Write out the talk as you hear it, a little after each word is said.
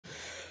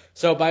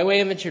So by way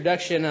of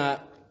introduction,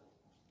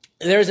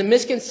 there's a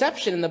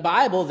misconception in the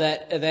Bible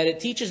that it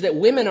teaches that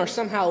women are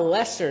somehow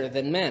lesser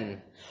than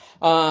men.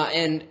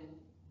 And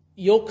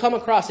you'll come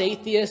across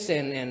atheists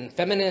and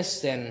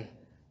feminists and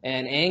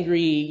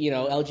angry,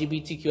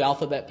 LGBTQ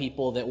alphabet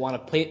people that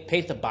want to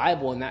paint the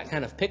Bible in that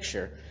kind of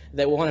picture,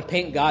 that want to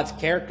paint God's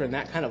character in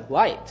that kind of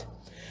light.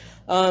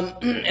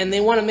 And they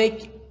want to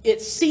make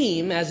it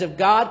seem as if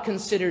God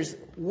considers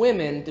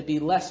women to be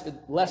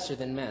lesser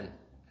than men.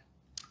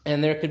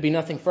 And there could be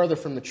nothing further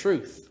from the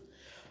truth.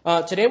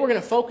 Today we're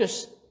going to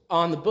focus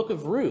on the book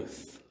of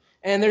Ruth.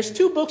 And there's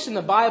two books in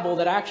the Bible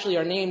that actually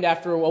are named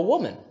after a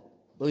woman,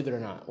 believe it or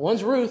not.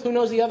 One's Ruth. Who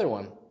knows the other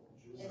one?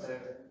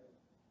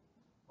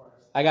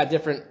 I got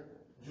different.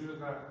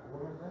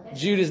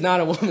 Jude is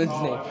not a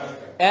woman's name.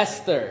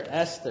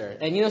 Esther.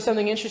 And you know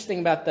something interesting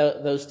about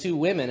those two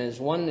women is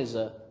one is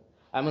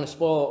I'm going to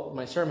spoil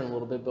my sermon a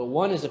little bit, but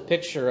one is a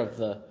picture of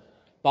the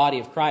body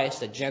of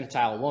Christ, a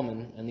Gentile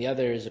woman, and the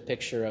other is a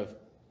picture of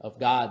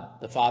God,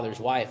 the Father's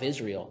wife,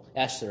 Israel,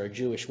 Esther, a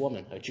Jewish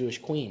woman, a Jewish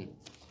queen.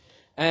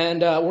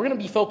 And we're going to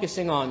be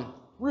focusing on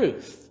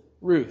Ruth.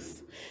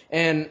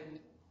 And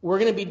we're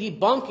going to be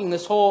debunking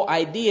this whole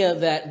idea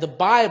that the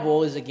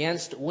Bible is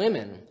against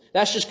women.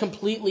 That's just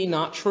completely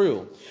not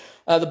true.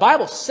 The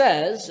Bible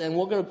says, and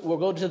we'll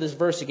go to this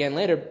verse again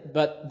later,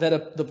 but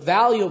that the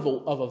value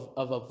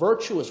of a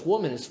virtuous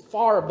woman is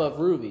far above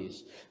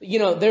rubies.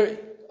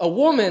 A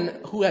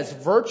woman who has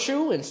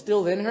virtue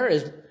instilled in her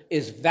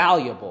is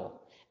valuable.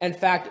 In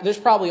fact, there's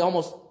probably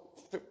almost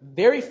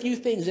very few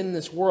things in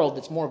this world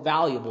that's more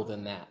valuable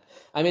than that.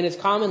 I mean, it's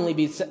commonly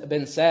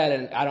been said,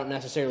 and I don't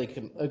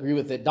necessarily agree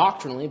with it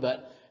doctrinally,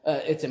 but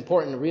it's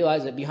important to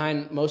realize that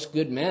behind most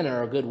good men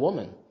are a good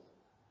woman.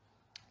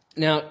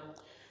 Now,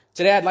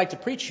 today I'd like to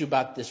preach to you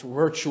about this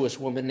virtuous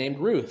woman named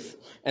Ruth.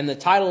 And the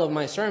title of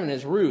my sermon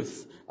is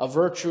Ruth, a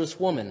Virtuous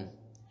Woman.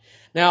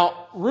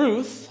 Now,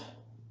 Ruth,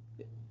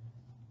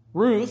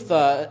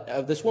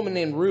 this woman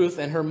named Ruth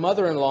and her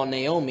mother-in-law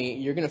Naomi,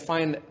 you're going to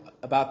find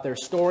about their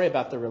story,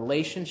 about their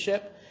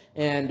relationship,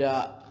 and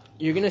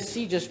you're going to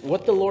see just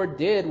what the Lord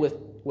did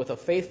with a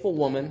faithful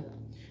woman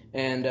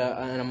and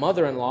a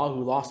mother-in-law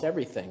who lost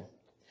everything.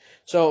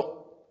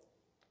 So,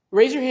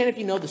 raise your hand if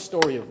you know the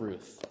story of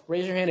Ruth.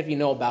 Raise your hand if you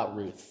know about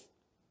Ruth.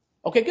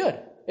 Okay,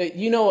 good.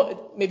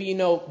 Maybe you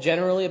know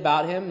generally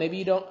about him, maybe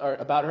you don't, or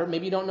about her,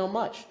 maybe you don't know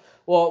much.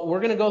 Well, we're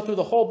going to go through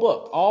the whole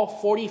book, all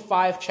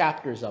 45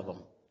 chapters of them.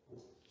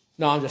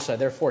 No, I'm just saying,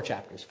 there are 4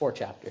 chapters.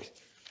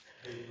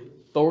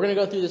 But we're going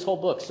to go through this whole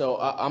book, so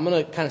I'm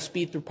going to kind of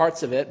speed through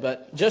parts of it,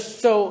 but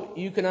just so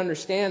you can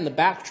understand the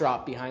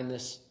backdrop behind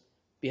this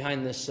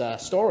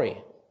story,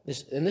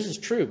 and this is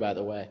true, by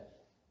the way,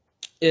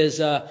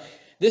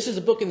 this is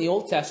a book in the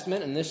Old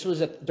Testament, and this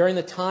was during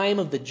the time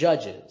of the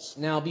Judges.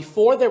 Now,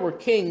 before there were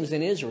kings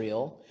in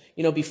Israel,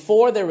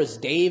 before there was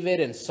David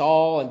and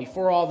Saul, and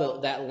before all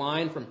that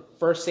line from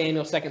 1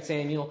 Samuel, 2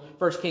 Samuel,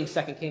 1 Kings,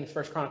 2 Kings,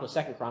 1 Chronicles,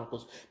 2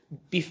 Chronicles,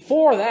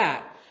 before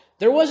that,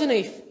 there wasn't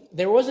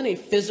a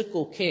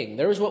physical king.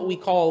 There was what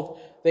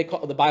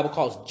the Bible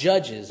calls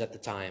judges at the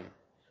time.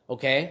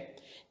 Okay?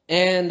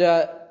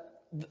 And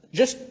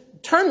just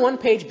turn one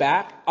page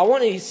back. I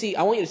want you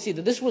to see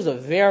that this was a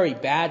very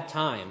bad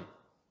time.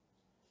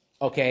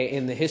 Okay,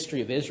 in the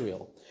history of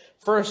Israel.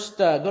 First,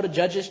 go to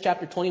Judges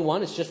chapter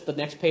 21. It's just the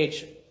next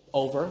page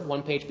over,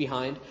 one page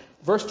behind.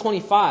 Verse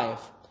 25.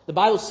 The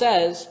Bible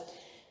says,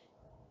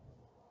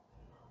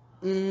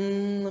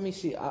 let me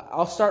see.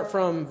 I'll start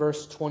from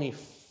verse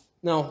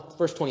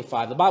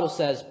 25. The Bible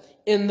says,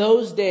 in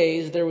those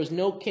days there was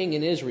no king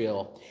in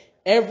Israel.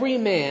 Every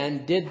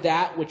man did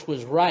that which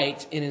was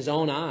right in his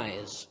own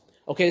eyes.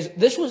 Okay,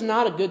 this was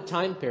not a good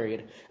time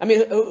period. I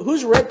mean,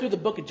 who's read through the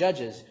book of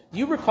Judges? Do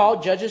you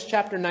recall Judges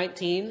chapter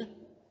 19?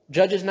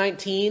 Judges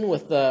 19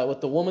 with the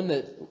woman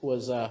that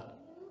was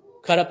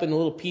cut up into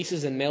little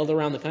pieces and mailed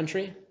around the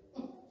country?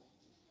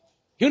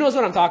 Who knows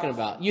what I'm talking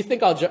about? You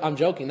think I'm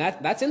joking.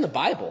 That's in the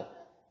Bible.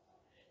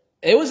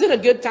 It wasn't a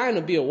good time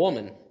to be a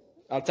woman.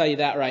 I'll tell you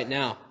that right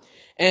now.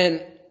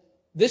 And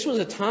this was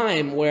a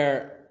time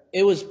where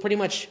it was pretty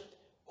much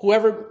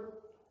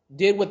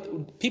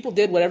people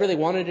did whatever they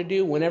wanted to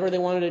do, whenever they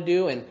wanted to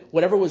do, and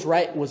whatever was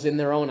right was in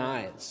their own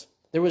eyes.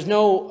 There was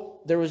no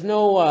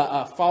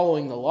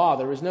following the law.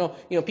 There was no,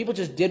 people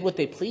just did what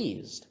they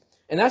pleased.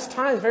 And that's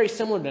times very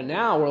similar to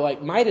now, where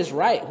like might is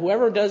right.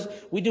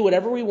 We do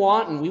whatever we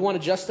want, and we want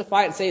to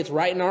justify it and say it's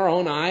right in our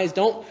own eyes.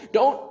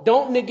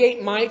 Don't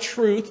negate my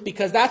truth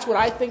because that's what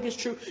I think is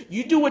true.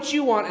 You do what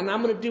you want, and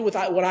I'm going to do what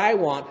I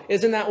want.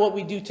 Isn't that what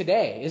we do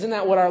today? Isn't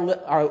that what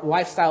our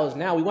lifestyle is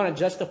now? We want to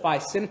justify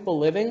sinful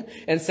living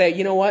and say,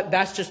 you know what?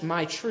 That's just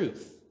my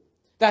truth.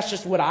 That's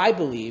just what I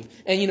believe.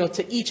 And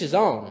to each his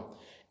own.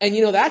 And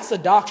that's the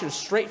doctrine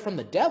straight from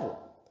the devil.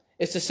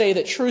 It's to say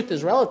that truth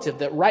is relative,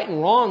 that right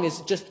and wrong is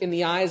just in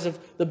the eyes of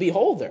the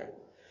beholder.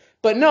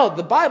 But no,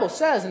 the Bible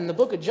says in the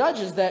book of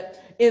Judges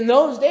that in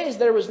those days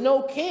there was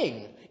no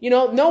king.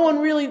 No one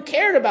really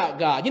cared about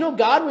God.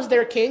 God was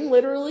their king,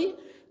 literally.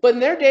 But in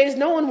their days,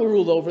 no one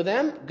ruled over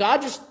them.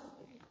 God just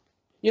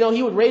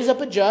He would raise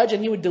up a judge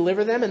and he would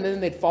deliver them, and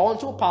then they'd fall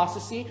into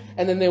apostasy,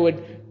 and then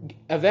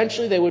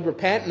eventually they would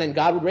repent, and then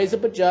God would raise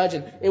up a judge,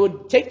 and it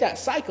would take that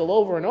cycle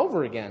over and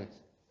over again.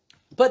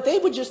 But they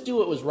would just do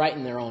what was right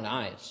in their own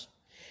eyes.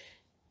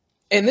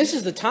 And this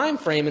is the time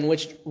frame in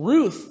which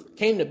Ruth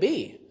came to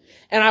be.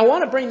 And I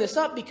want to bring this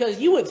up because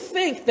you would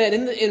think that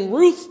in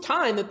Ruth's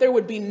time that there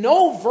would be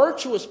no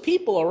virtuous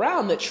people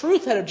around, that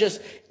truth had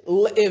just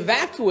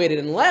evacuated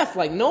and left,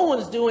 like no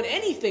one's doing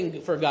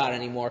anything for God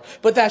anymore.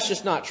 But that's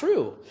just not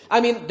true. I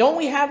mean, don't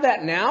we have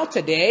that now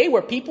today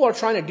where people are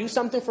trying to do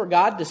something for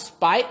God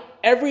despite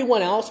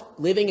everyone else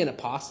living in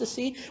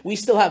apostasy? We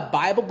still have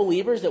Bible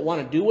believers that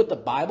want to do what the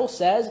Bible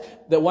says,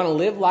 that want to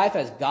live life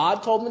as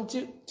God told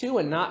them to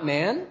and not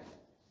man.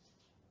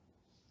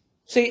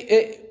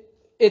 See,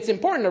 it's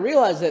important to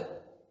realize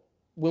that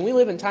when we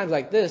live in times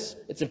like this,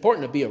 it's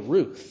important to be a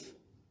Ruth.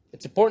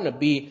 It's important to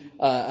be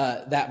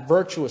that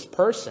virtuous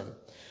person.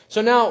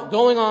 So now,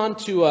 going on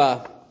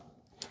to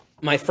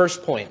my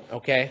first point,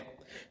 okay?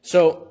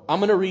 So I'm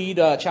going to read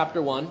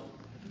chapter 1.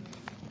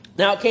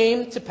 Now it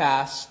came to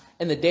pass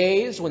in the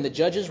days when the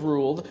judges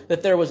ruled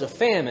that there was a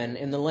famine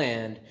in the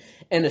land,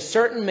 and a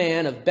certain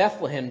man of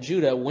Bethlehem,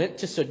 Judah, went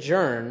to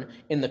sojourn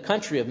in the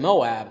country of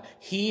Moab,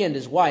 he and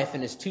his wife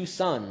and his 2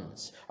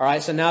 sons. All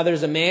right, so now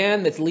there's a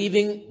man that's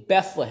leaving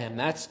Bethlehem.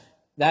 That's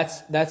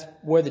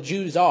where the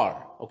Jews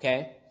are,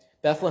 okay?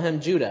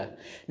 Bethlehem, Judah.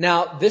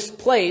 Now, this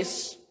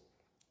place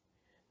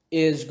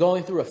is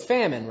going through a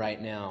famine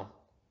right now,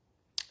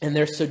 and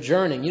they're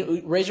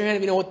sojourning. Raise your hand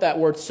if you know what that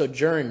word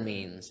sojourn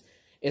means.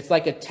 It's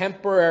like a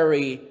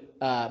temporary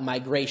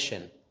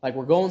migration. Like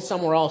we're going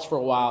somewhere else for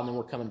a while, and then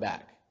we're coming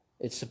back.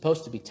 It's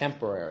supposed to be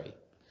temporary.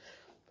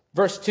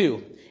 Verse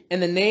 2,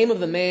 and the name of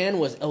the man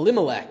was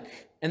Elimelech,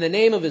 and the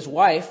name of his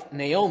wife,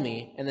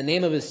 Naomi, and the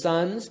name of his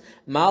sons,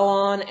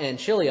 Mahlon and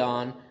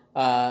Chilion,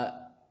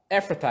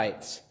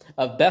 Ephrathites,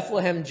 of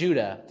Bethlehem,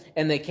 Judah.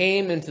 And they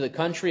came into the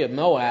country of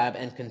Moab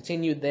and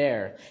continued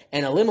there.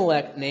 And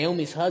Elimelech,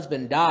 Naomi's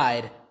husband,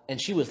 died,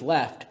 and she was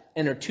left,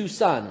 and her 2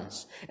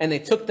 sons. And they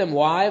took them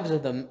wives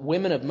of the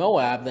women of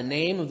Moab. The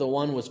name of the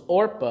one was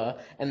Orpah,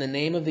 and the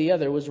name of the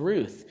other was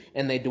Ruth.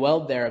 And they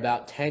dwelled there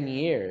about 10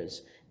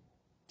 years.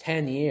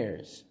 10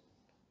 years.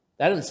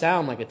 That doesn't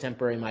sound like a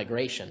temporary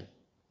migration.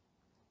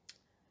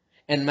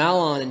 And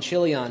Mahlon and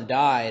Chilion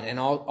died, and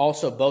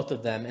also both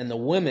of them. And the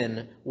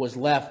woman was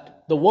left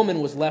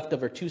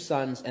of her 2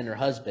 sons and her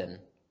husband.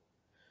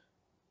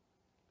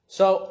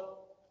 So,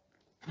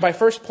 my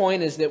first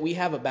point is that we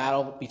have a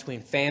battle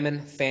between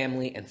famine,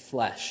 family, and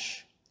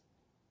flesh.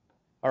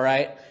 All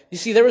right? You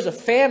see, there was a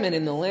famine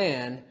in the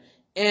land,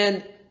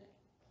 and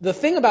the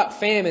thing about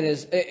famine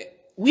is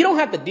we don't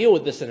have to deal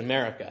with this in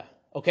America.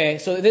 Okay?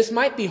 So this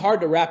might be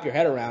hard to wrap your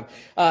head around.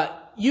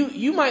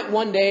 You might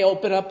one day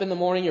open up in the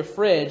morning your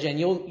fridge, and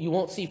you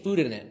won't see food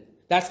in it.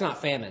 That's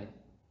not famine.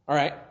 All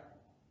right?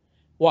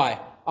 Why?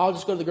 I'll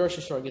just go to the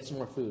grocery store and get some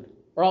more food.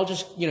 Or I'll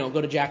just,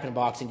 go to Jack in the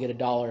Box and get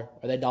 $1. Are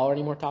they $1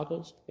 anymore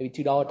tacos? Maybe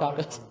 $2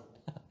 tacos?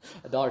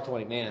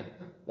 $1.20, man.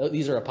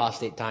 These are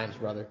apostate times,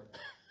 brother.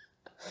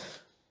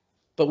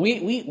 But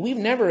we've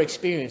never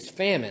experienced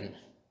famine,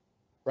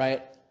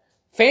 right?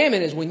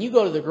 Famine is when you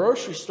go to the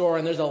grocery store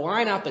and there's a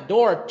line out the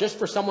door just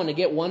for someone to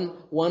get one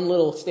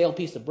little stale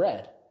piece of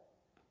bread.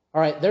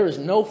 All right, there is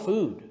no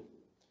food.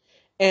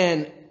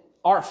 And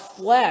our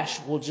flesh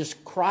will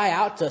just cry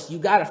out to us, you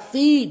got to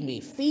feed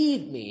me,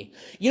 feed me.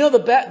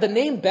 The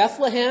name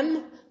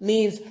Bethlehem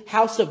means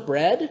house of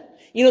bread.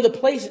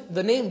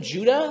 The name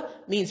Judah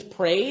means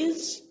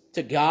praise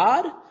to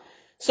God.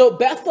 So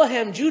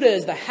Bethlehem, Judah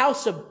is the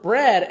house of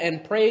bread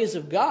and praise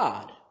of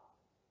God.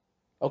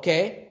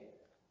 Okay?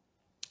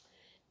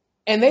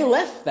 And they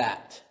left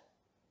that.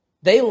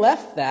 They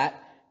left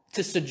that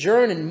to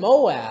sojourn in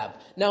Moab.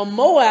 Now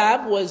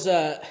Moab was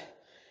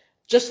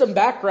just some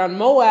background.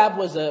 Moab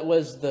was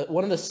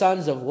one of the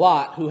sons of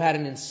Lot, who had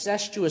an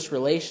incestuous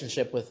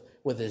relationship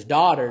with his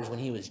daughters when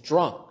he was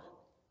drunk.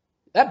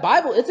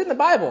 It's in the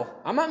Bible.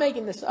 I'm not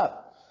making this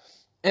up.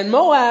 And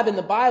Moab in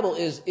the Bible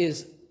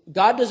is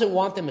God doesn't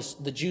want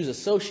the Jews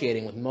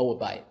associating with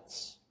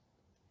Moabites.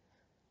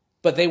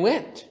 But they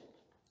went.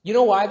 You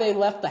know why they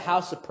left the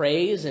house of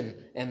praise and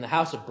the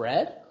house of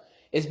bread?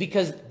 Is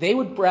because they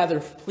would rather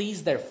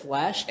please their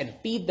flesh and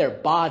feed their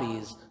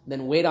bodies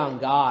than wait on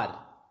God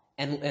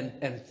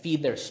and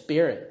feed their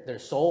spirit, their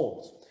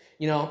souls.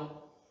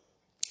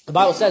 The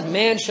Bible says,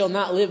 man shall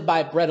not live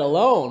by bread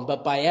alone,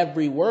 but by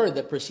every word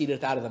that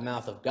proceedeth out of the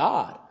mouth of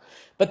God.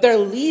 But they're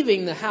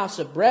leaving the house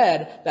of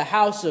bread, the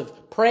house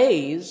of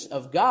praise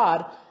of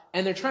God,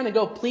 and they're trying to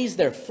go please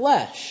their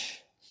flesh.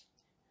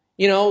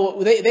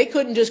 They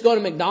couldn't just go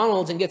to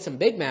McDonald's and get some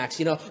Big Macs.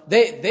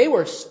 They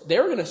were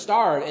going to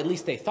starve, at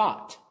least they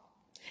thought.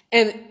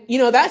 And,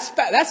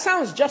 that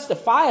sounds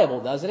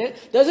justifiable, doesn't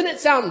it? Doesn't it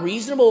sound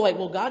reasonable? Like,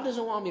 well, God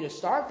doesn't want me to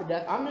starve to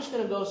death. I'm just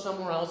going to go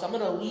somewhere else. I'm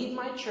going to leave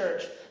my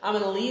church. I'm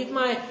going to leave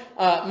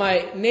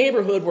my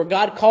neighborhood where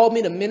God called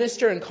me to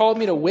minister and called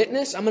me to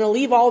witness. I'm going to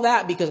leave all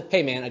that because,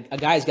 hey, man, a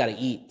guy's got to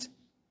eat.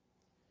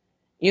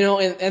 You know,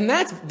 and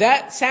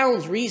that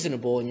sounds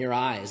reasonable in your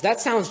eyes. That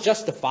sounds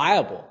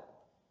justifiable.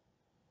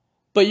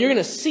 But you're going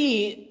to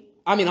see,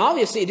 I mean,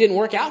 obviously it didn't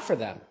work out for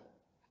them.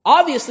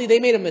 Obviously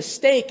they made a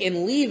mistake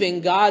in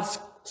leaving God's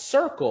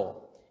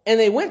circle. And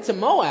they went to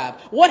Moab.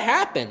 What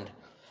happened?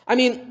 I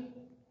mean,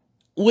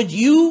 would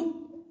you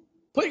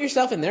put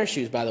yourself in their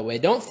shoes, by the way?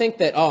 Don't think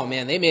that, oh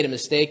man, they made a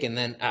mistake and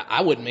then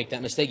I wouldn't make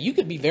that mistake. You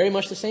could be very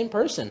much the same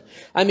person.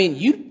 I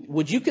mean,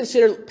 would you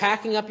consider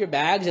packing up your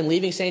bags and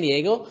leaving San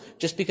Diego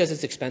just because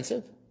it's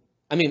expensive?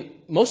 I mean,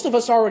 most of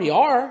us already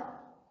are.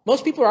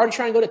 Most people are already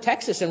trying to go to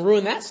Texas and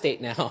ruin that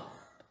state now.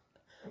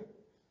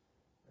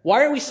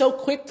 Why are we so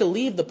quick to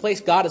leave the place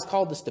God has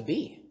called us to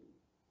be?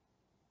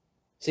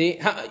 See,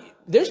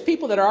 there's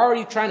people that are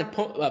already trying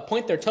to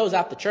point their toes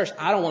out the church.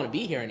 I don't want to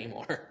be here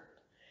anymore.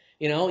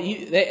 You know,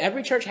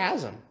 every church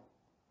has them.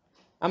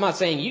 I'm not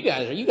saying you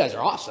guys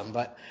are awesome,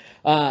 but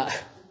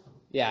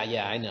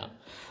yeah, I know.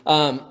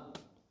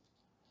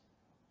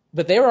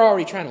 But they were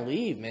already trying to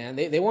leave, man.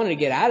 They wanted to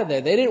get out of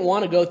there. They didn't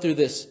want to go through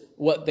this,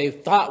 what they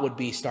thought would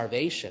be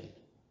starvation.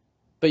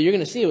 But you're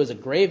going to see it was a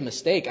grave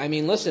mistake. I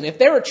mean, listen, if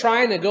they were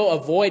trying to go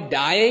avoid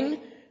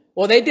dying,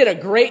 well, they did a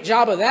great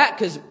job of that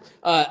because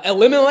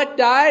Elimelech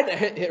died,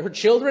 her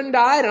children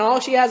died, and all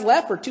she has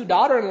left are 2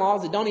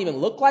 daughter-in-laws that don't even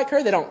look like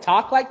her. They don't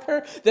talk like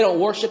her. They don't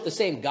worship the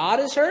same God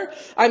as her.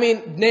 I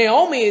mean,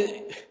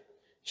 Naomi,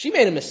 she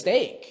made a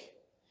mistake.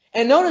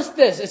 And notice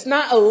this, it's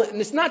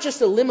not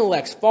just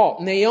Elimelech's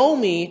fault.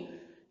 Naomi,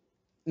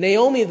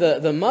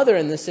 the mother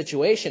in this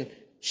situation,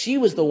 she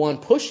was the one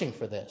pushing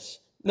for this.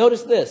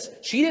 Notice this,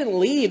 she didn't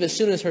leave as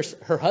soon as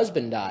her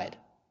husband died.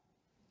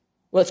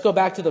 Let's go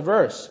back to the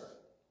verse.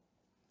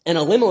 And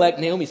Elimelech,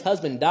 Naomi's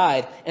husband,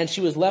 died, and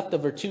she was left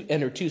of her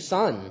 2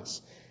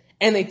 sons.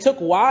 And they took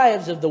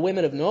wives of the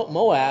women of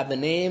Moab. The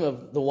name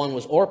of the one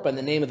was Orpah, and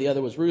the name of the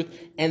other was Ruth,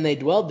 and they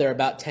dwelled there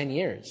about 10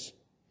 years.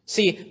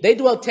 See, they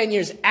dwelled 10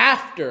 years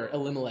after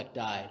Elimelech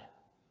died.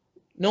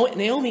 No,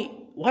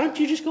 Naomi, why don't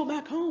you just go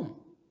back home?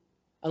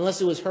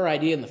 Unless it was her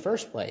idea in the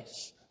first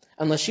place.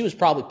 Unless she was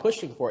probably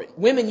pushing for it.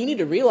 Women, you need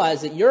to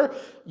realize that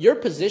your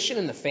position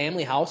in the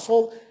family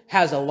household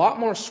has a lot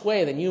more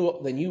sway than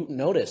you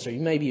notice, or you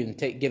may be even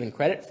given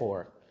credit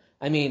for.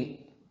 I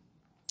mean,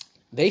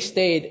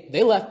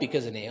 they left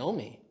because of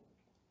Naomi.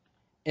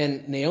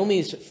 And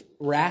Naomi's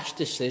rash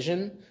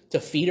decision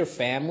to feed her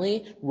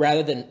family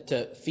rather than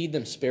to feed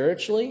them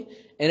spiritually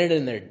ended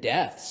in their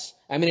deaths.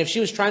 I mean, if she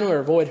was trying to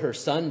avoid her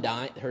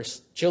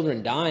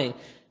children dying,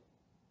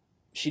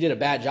 she did a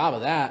bad job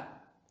of that.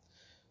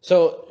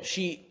 So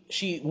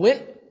she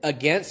went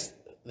against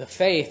the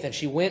faith and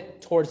she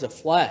went towards the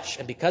flesh.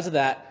 And because of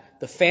that,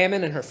 the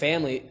famine and her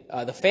family,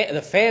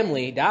 the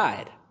family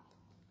died.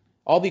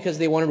 All because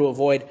they wanted to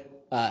avoid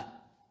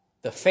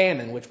the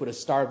famine, which would have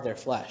starved their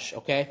flesh,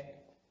 okay?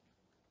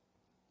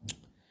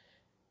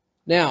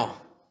 Now,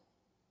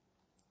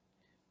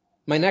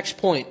 my next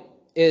point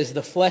is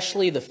the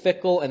fleshly, the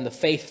fickle, and the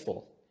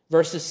faithful.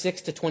 Verses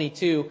 6 to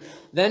 22,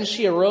 then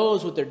she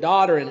arose with her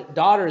daughter and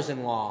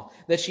daughters-in-law,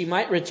 that she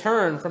might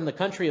return from the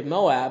country of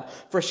Moab,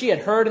 for she had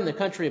heard in the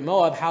country of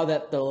Moab how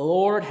that the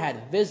Lord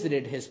had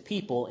visited his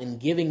people in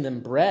giving them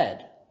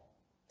bread.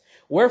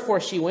 Wherefore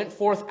she went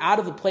forth out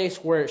of the place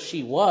where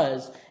she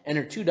was, and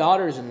her 2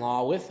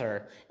 daughters-in-law with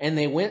her, and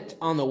they went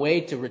on the way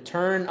to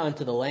return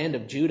unto the land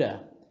of Judah.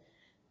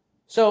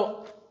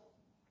 So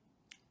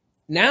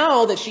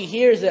now that she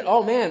hears that,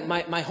 oh man,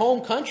 my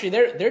home country,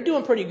 they're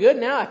doing pretty good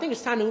now. I think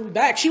it's time to move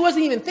back. She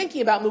wasn't even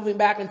thinking about moving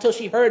back until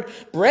she heard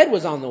bread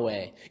was on the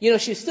way. You know,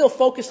 she's still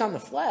focused on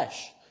the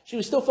flesh. She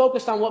was still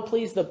focused on what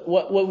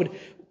would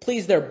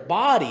please their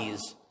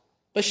bodies.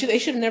 But they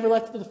should have never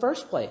left in the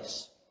first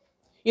place.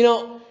 You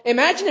know,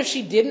 imagine if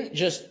she didn't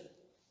just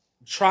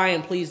try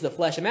and please the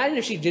flesh. Imagine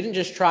if she didn't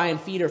just try and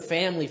feed her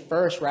family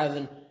first rather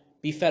than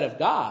be fed of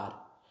God.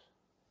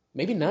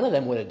 Maybe none of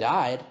them would have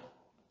died.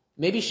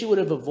 Maybe she would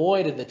have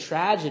avoided the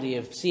tragedy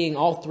of seeing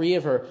all 3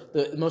 of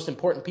the most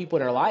important people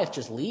in her life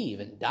just leave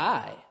and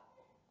die.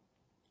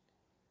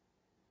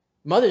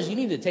 Mothers, you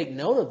need to take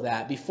note of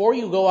that. Before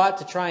you go out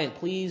to try and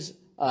please,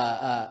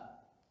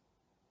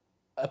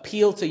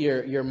 appeal to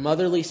your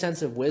motherly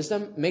sense of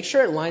wisdom, make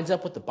sure it lines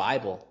up with the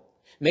Bible.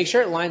 Make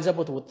sure it lines up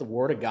with what the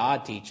Word of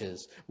God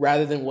teaches,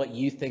 rather than what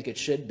you think it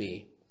should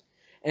be.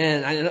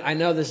 And I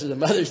know this is a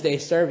Mother's Day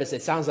service.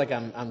 It sounds like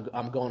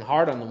I'm going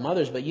hard on the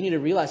mothers, but you need to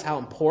realize how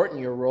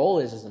important your role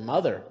is as a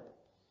mother.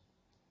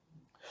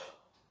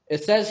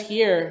 It says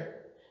here,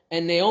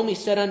 and Naomi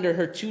said unto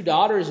her 2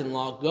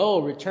 daughters-in-law, go,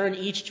 return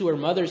each to her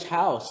mother's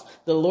house.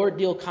 The Lord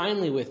deal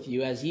kindly with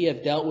you, as ye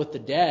have dealt with the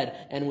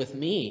dead and with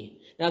me.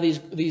 Now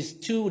these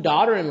 2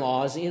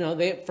 daughter-in-laws,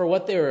 for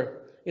what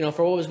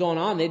was going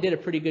on, they did a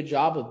pretty good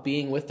job of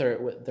being with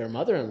their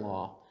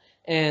mother-in-law.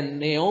 And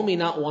Naomi,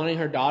 not wanting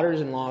her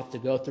daughters-in-law to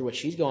go through what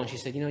she's going, she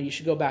said, you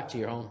should go back to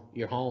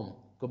your home.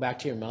 Go back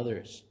to your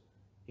mother's.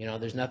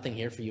 There's nothing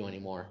here for you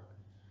anymore.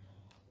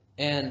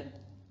 And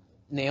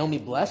Naomi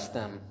blessed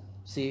them.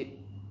 See,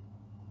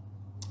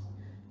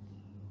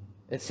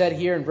 it said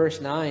here in verse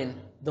 9,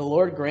 the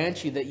Lord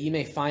grant you that ye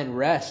may find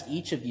rest,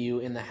 each of you,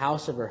 in the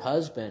house of her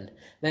husband.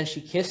 Then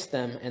she kissed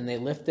them, and they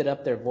lifted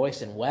up their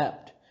voice and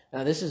wept.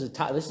 Now, this is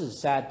a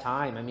sad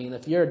time. I mean,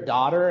 if you're a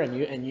daughter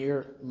and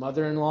your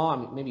mother-in-law, I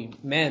mean, maybe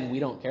men, we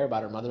don't care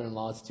about our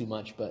mother-in-law. It's too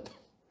much, but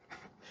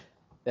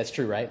that's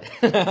true, right?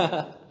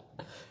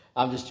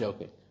 I'm just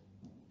joking.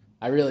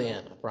 I really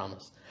am, I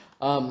promise.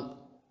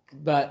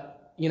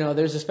 But,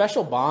 there's a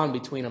special bond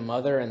between a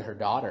mother and her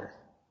daughter.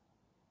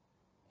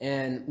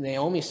 And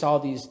Naomi saw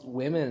these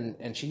women,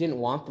 and she didn't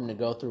want them to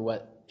go through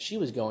what she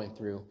was going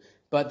through.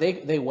 But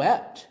they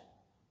wept.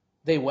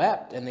 They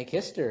wept, and they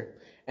kissed her.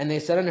 And they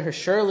said unto her,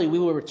 surely we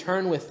will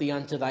return with thee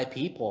unto thy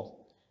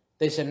people.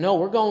 They said, no,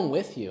 we're going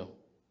with you.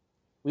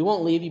 We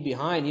won't leave you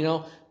behind.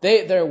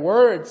 Their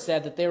words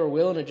said that they were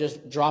willing to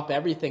just drop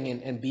everything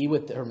and be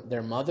with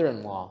their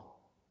mother-in-law.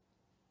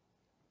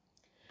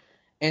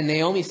 And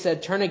Naomi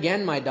said, turn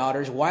again, my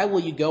daughters. Why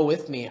will you go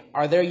with me?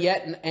 Are there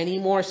yet any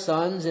more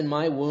sons in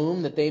my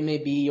womb that they may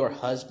be your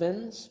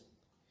husbands?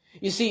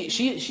 You see,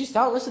 she's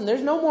telling, listen,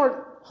 there's no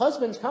more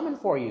husbands coming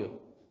for you.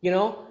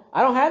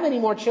 I don't have any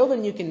more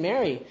children you can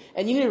marry.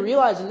 And you need to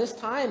realize in this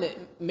time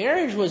that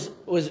marriage was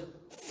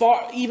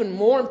far even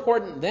more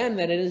important then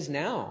than it is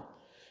now.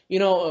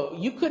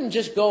 You couldn't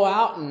just go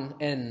out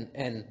and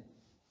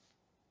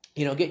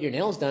get your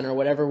nails done or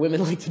whatever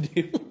women like to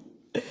do.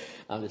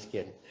 I'm just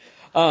kidding.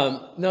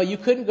 No, you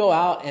couldn't go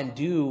out and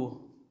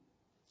do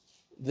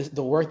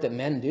the work that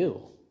men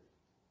do.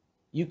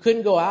 You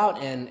couldn't go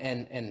out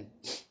and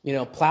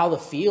plow the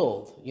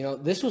field.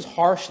 This was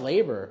harsh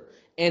labor.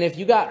 And if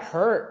you got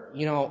hurt,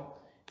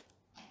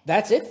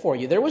 that's it for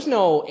you. There was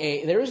no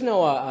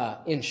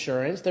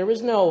insurance. There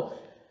was no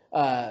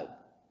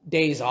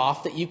days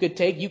off that you could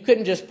take. You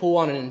couldn't just pull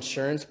on an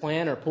insurance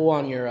plan or pull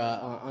on your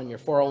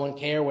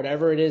 401k or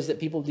whatever it is that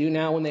people do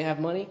now when they have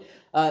money.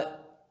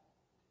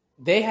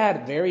 They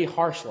had very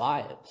harsh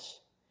lives.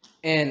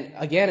 And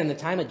again, in the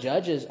time of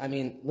Judges, I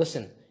mean,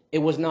 listen, it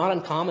was not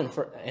uncommon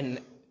and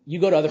you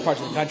go to other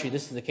parts of the country,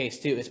 this is the case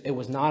too. It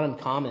was not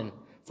uncommon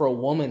for a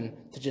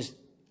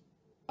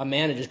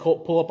man to just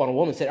pull up on a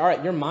woman and say, all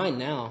right, you're mine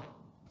now.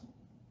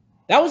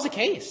 That was the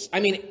case.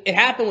 I mean, it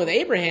happened with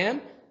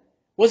Abraham.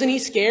 Wasn't he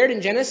scared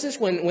in Genesis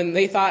when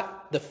they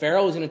thought the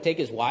Pharaoh was going to take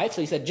his wife?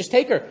 So he said, just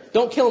take her.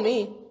 Don't kill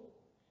me.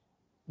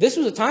 This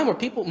was a time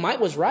where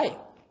might was right.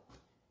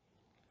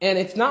 And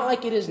it's not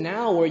like it is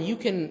now where you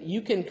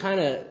can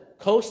kind of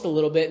coast a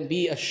little bit and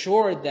be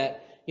assured that,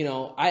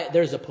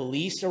 there's a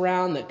police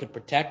around that could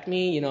protect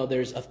me.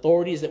 There's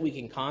authorities that we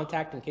can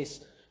contact in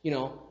case,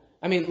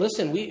 I mean,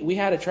 listen, we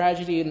had a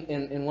tragedy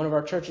in one of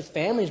our church's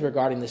families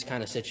regarding this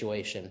kind of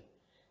situation.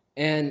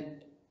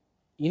 And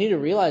you need to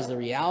realize the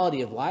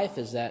reality of life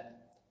is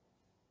that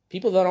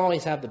people don't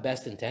always have the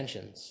best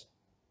intentions.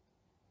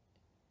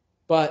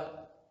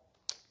 But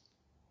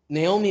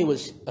Naomi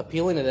was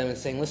appealing to them and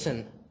saying,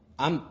 listen,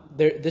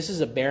 this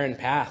is a barren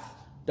path.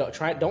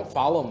 Don't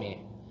follow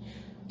me.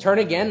 Turn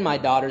again, my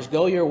daughters,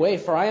 go your way,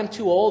 for I am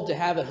too old to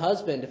have a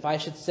husband. If I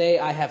should say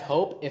I have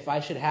hope, if I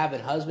should have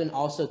a husband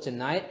also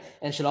tonight,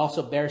 and should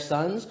also bear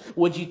sons,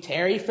 would you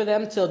tarry for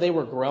them till they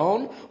were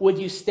grown? Would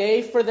you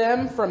stay for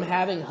them from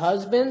having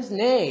husbands?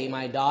 Nay,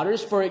 my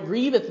daughters, for it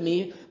grieveth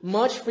me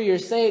much for your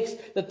sakes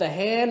that the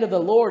hand of the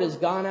Lord is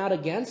gone out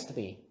against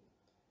me.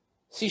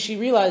 See, she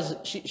realizes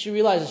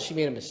she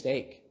made a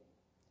mistake.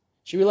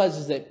 She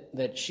realizes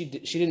that she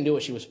didn't do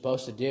what she was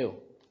supposed to do.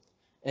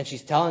 And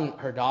she's telling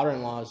her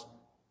daughter-in-laws,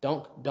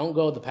 don't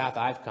go the path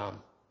I've come.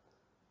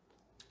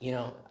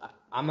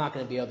 I'm not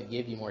going to be able to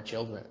give you more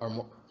children or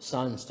more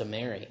sons to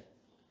marry.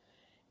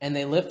 And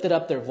they lifted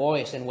up their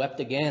voice and wept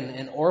again.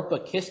 And Orpah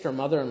kissed her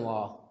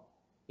mother-in-law.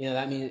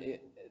 That means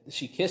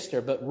she kissed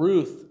her. But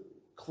Ruth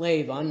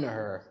clave unto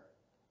her.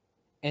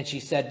 And she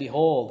said,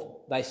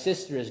 behold, thy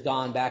sister is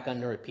gone back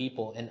unto her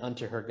people and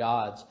unto her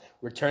gods.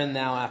 Return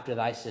thou after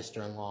thy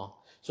sister-in-law.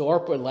 So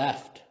Orpah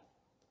left.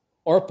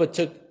 Orpah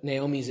took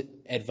Naomi's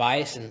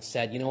advice and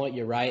said, you know what,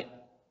 you're right.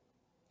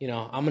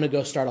 I'm going to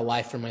go start a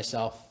life for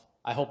myself.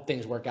 I hope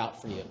things work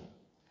out for you.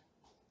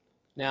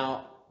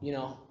 Now,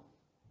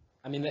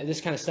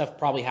 this kind of stuff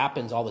probably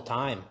happens all the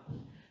time.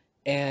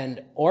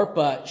 And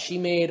Orpah, she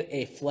made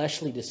a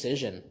fleshly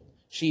decision.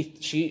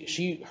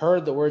 She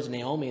heard the words of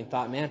Naomi and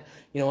thought, man,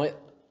 you know what?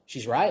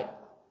 She's right.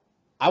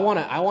 I want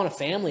a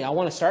family. I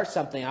want to start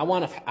something. I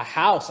want a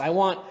house. I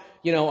want,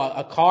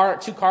 a car,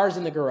 2 cars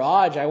in the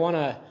garage. I want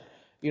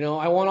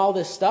all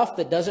this stuff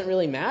that doesn't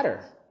really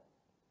matter.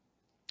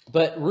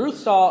 But Ruth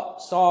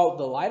saw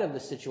the light of the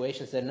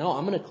situation and said, no,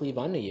 I'm going to cleave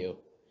unto you.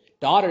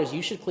 Daughters,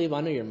 you should cleave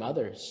unto your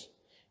mothers.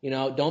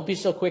 Don't be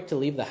so quick to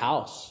leave the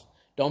house.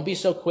 Don't be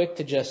so quick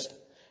to just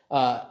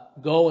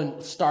go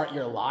and start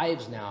your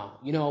lives now.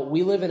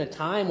 We live in a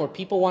time where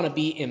people want to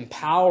be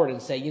empowered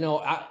and say,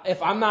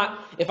 if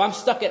I'm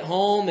stuck at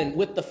home and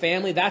with the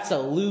family, that's a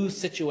lose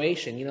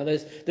situation.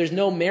 There's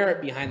no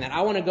merit behind that.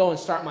 I want to go and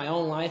start my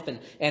own life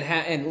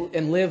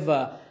and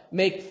live,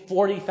 make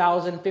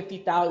 $40,000,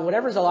 $50,000,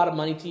 whatever's a lot of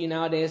money to you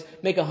nowadays,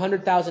 make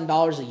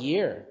 $100,000 a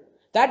year.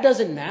 That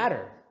doesn't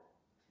matter.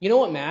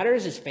 What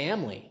matters is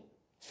family.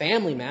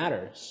 Family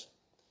matters.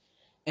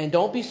 And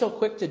don't be so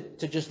quick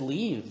to just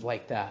leave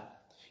like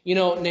that. You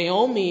know,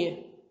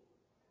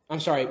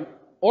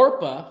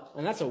 Orpah,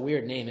 and that's a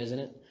weird name, isn't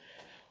it?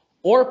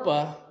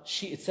 Orpah,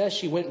 it says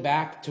she went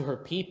back to her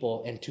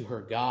people and to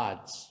her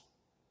gods.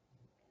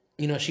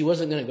 You know, she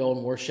wasn't going to go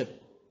and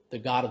worship the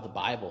God of the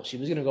Bible. She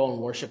was going to go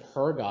and worship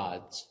her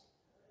gods.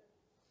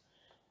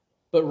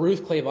 But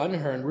Ruth clave unto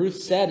her, and Ruth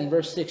said in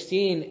verse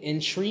 16,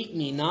 entreat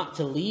me not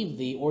to leave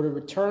thee, or to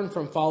return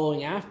from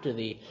following after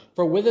thee.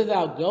 For whither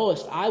thou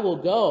goest, I will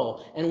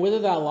go, and whither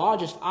thou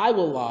lodgest, I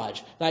will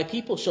lodge. Thy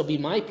people shall be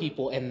my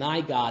people, and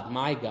thy God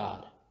my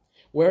God.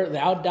 Where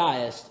thou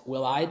diest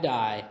will I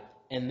die,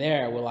 and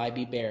there will I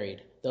be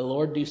buried. The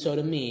Lord do so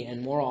to me,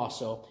 and more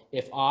also,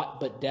 if aught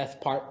but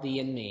death part thee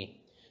and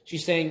me.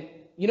 She's saying,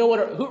 you know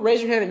what?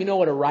 Raise your hand if you know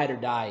what a ride or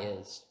die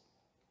is.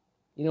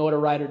 You know what a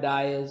ride or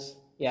die is?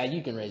 Yeah,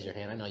 you can raise your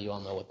hand. I know you all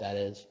know what that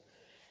is.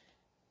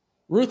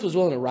 Ruth was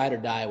willing to ride or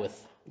die with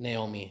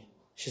Naomi.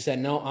 She said,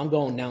 no, I'm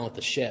going down with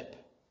the ship.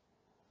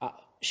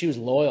 She was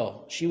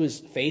loyal. She was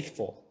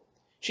faithful.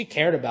 She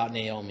cared about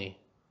Naomi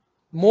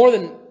more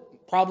than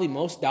probably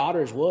most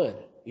daughters would.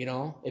 You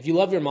know, if you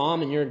love your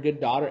mom and you're a good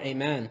daughter,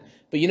 amen.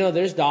 But you know,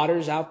 there's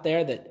daughters out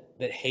there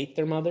that hate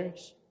their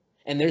mothers.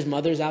 And there's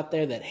mothers out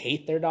there that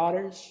hate their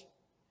daughters.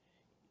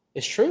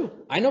 It's true.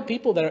 I know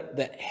people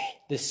that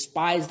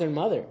despise their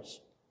mothers.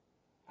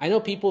 I know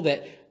people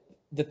that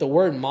the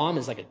word mom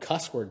is like a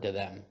cuss word to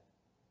them.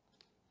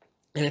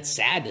 And it's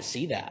sad to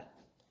see that.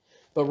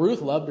 But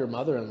Ruth loved her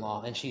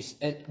mother-in-law.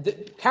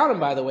 Count them,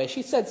 by the way.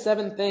 She said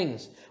 7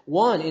 things.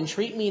 1,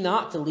 entreat me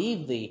not to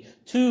leave thee.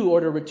 2,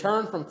 or to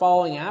return from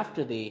following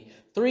after thee.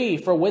 3,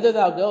 for whither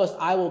thou goest,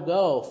 I will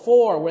go.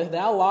 4, where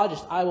thou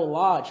lodgest, I will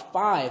lodge.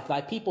 5,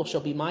 thy people shall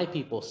be my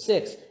people.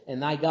 6,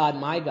 and thy God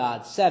my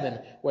God. 7,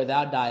 where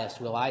thou diest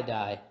will I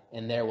die,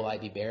 and there will I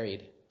be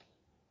buried.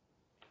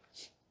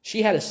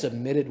 She had a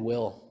submitted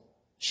will.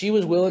 She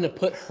was willing to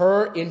put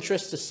her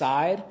interests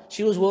aside.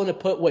 She was willing to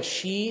put what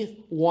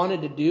she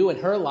wanted to do in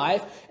her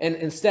life, and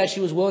instead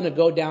she was willing to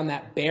go down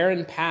that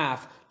barren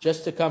path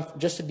just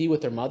to be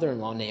with her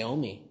mother-in-law,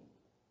 Naomi.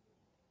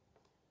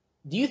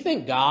 Do you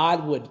think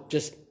God would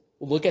just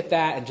look at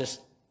that and just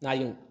not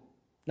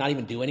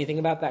even do anything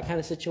about that kind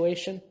of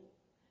situation?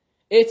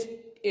 It's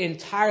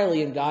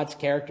entirely in God's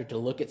character to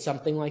look at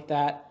something like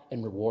that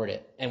and reward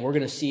it. And we're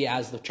going to see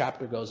as the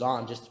chapter goes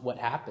on just what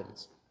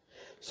happens.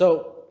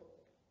 So,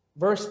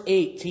 verse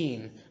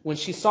 18, when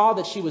she saw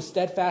that she was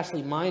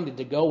steadfastly minded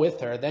to go with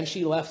her, then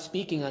she left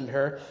speaking unto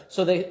her.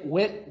 So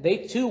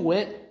they too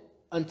went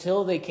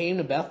until they came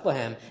to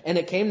Bethlehem. And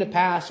it came to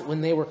pass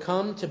when they were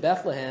come to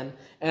Bethlehem,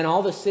 and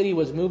all the city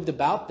was moved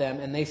about them,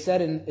 and they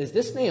said, is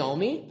this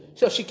Naomi?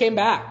 So she came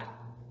back.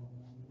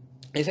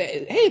 They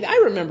said, hey,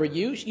 I remember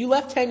you. You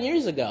left 10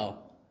 years ago.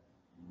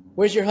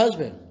 Where's your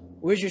husband?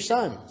 Where's your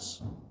sons?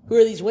 Who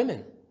are these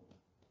women?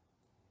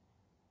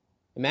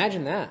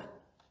 Imagine that.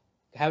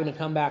 Having to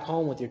come back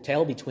home with your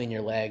tail between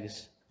your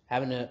legs,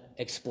 having to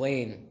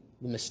explain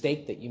the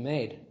mistake that you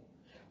made.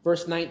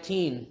 Verse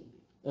 20.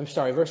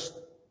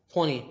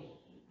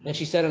 And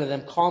she said unto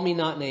them, call me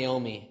not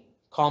Naomi,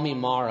 call me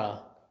Mara.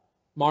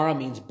 Mara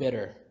means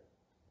bitter.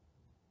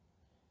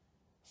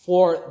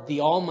 For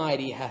the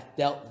Almighty hath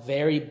dealt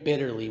very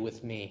bitterly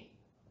with me.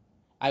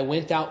 I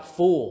went out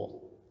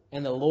full,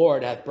 and the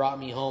Lord hath brought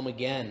me home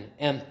again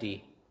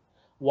empty.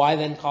 Why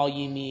then call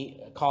ye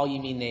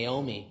me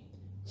Naomi?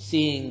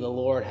 Seeing the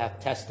Lord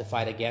hath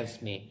testified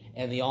against me,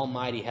 and the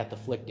Almighty hath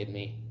afflicted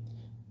me.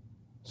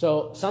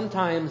 So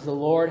sometimes the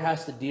Lord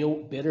has to deal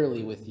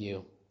bitterly with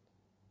you.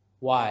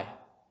 Why?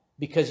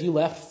 Because you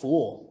left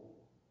full.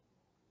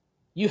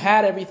 You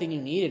had everything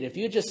you needed. If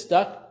you had just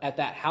stuck at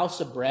that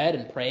house of bread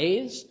and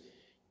praise,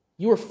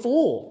 you were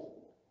full.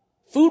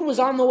 Food was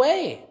on the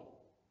way.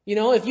 You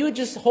know, if you would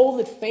just hold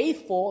it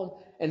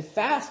faithful and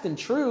fast and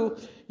true,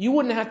 you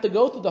wouldn't have to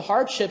go through the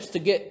hardships to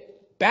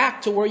get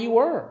back to where you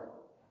were.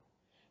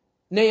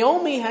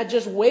 Naomi had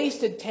just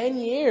wasted 10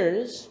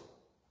 years,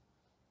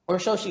 or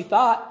so she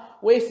thought,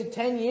 wasted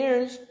 10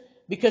 years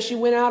because she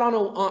went out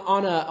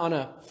on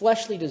a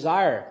fleshly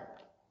desire.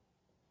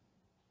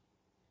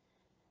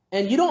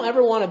 And you don't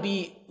ever want to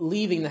be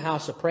leaving the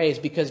house of praise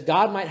because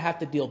God might have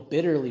to deal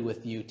bitterly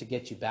with you to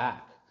get you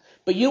back.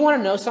 But you want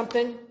to know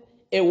something?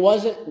 It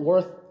wasn't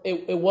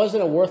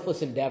a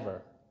worthless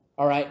endeavor.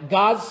 All right?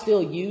 God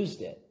still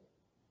used it.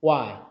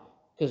 Why?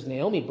 Because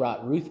Naomi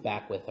brought Ruth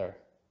back with her.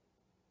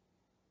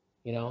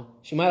 You know,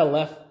 she might have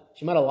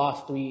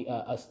lost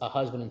a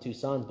husband and 2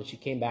 sons, but she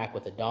came back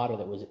with a daughter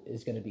that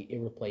is going to be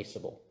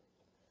irreplaceable.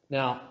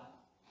 Now,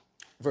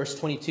 verse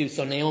 22,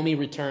 so Naomi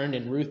returned,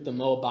 and Ruth the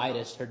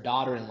Moabitess, her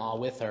daughter-in-law,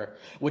 with her,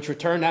 which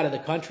returned out of the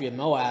country of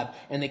Moab,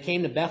 and they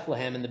came to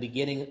Bethlehem in the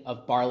beginning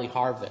of barley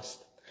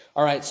harvest.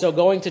 All right, so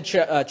going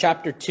to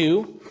chapter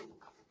 2,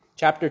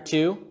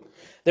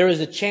 there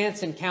is a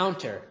chance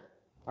encounter,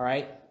 all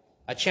right,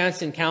 a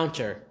chance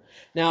encounter.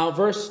 Now,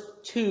 verse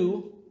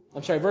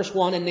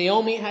 1, and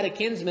Naomi had a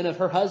kinsman of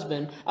her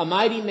husband, a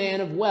mighty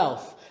man of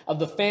wealth, of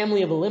the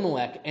family of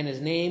Elimelech, and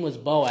his name was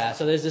Boaz.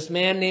 So there's this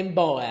man named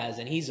Boaz,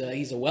 and he's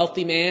a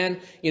wealthy man.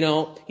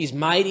 He's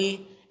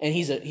mighty, and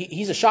he's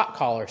a shot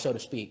caller, so to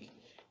speak.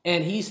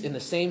 And he's in the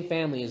same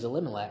family as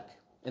Elimelech.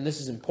 And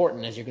this is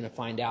important, as you're going to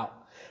find out.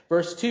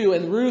 Verse 2,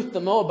 and Ruth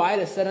the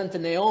Moabitess said unto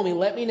Naomi,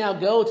 let me now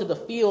go to the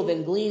field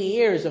and glean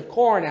ears of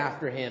corn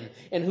after him,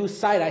 in whose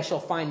sight I shall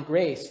find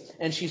grace.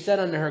 And she said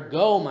unto her,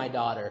 go, my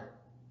daughter.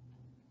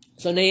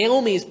 So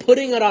Naomi is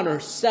putting it on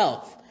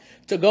herself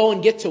to go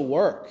and get to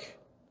work.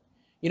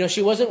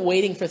 She wasn't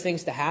waiting for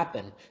things to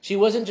happen. She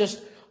wasn't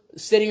just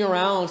sitting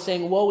around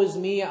saying, woe is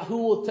me, who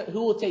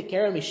will take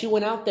care of me? She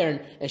went out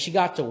there and she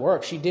got to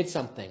work. She did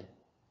something.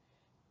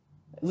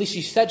 At least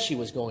she said she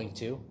was going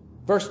to.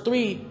 Verse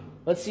 3,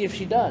 let's see if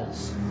she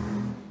does.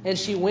 And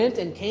she went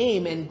and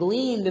came and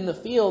gleaned in the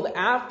field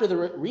after the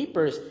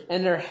reapers,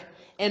 and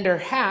her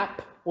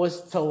hap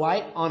was to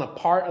light on a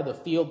part of the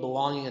field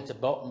belonging unto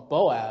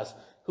Boaz,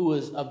 who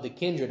was of the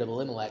kindred of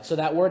Elimelech. So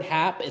that word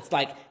hap, it's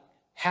like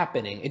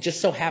happening. It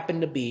just so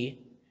happened to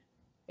be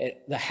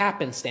the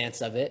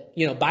happenstance of it.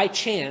 By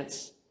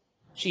chance,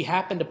 she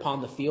happened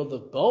upon the field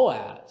of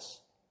Boaz.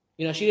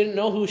 She didn't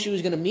know who she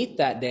was going to meet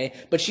that day,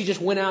 but she just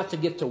went out to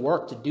get to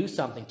work, to do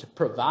something, to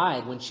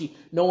provide when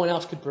no one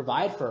else could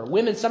provide for her.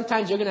 Women,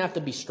 sometimes you're going to have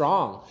to be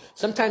strong.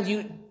 Sometimes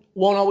you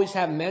won't always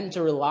have men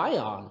to rely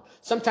on.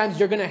 Sometimes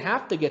you're going to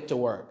have to get to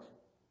work.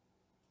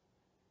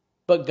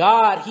 But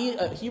God,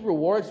 He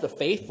rewards the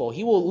faithful.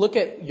 He will look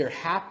at your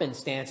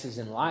happenstances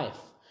in life.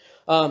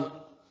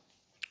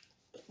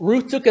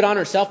 Ruth took it on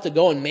herself to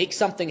go and make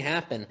something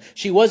happen.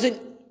 She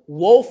wasn't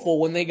woeful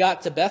when they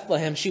got to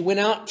Bethlehem. She went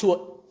out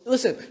to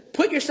listen,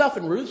 put yourself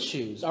in Ruth's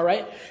shoes, all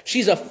right?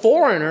 She's a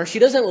foreigner. She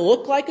doesn't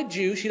look like a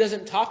Jew. She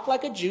doesn't talk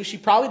like a Jew. She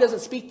probably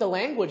doesn't speak the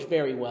language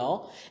very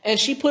well. And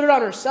she put it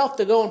on herself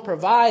to go and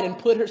provide and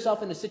put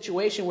herself in a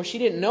situation where she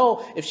didn't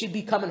know if she'd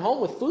be coming home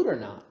with food or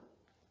not.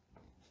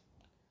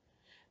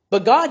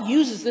 But God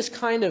uses this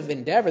kind of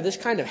endeavor, this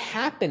kind of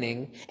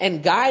happening,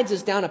 and guides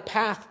us down a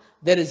path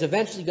that is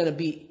eventually going to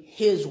be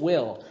His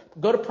will.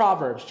 Go to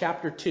Proverbs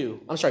chapter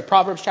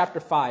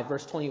 5,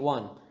 verse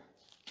 21.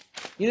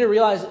 You need to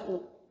realize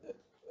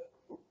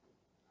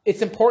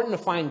it's important to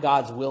find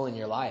God's will in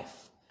your life.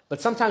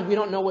 But sometimes we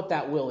don't know what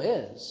that will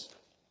is.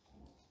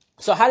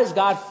 So how does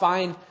God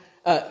find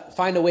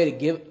a way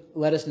to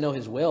let us know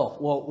His will?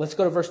 Well, let's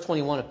go to verse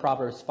 21 of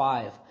Proverbs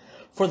 5.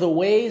 For the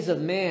ways of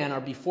man are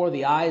before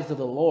the eyes of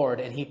the Lord,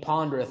 and He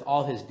pondereth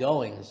all his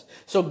goings.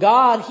 So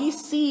God, He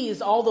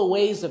sees all the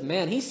ways of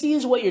man. He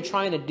sees what you're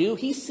trying to do.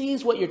 He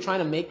sees what you're trying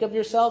to make of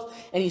yourself,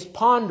 and He's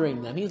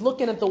pondering them. He's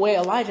looking at the way,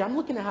 Elijah, I'm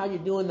looking at how you're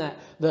doing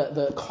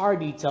the car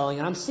detailing,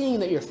 and I'm seeing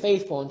that you're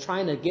faithful and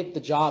trying to get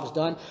the jobs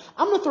done.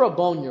 I'm going to throw a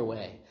bone your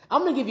way.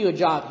 I'm going to give you a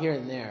job here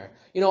and there.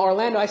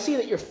 Orlando, I see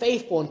that you're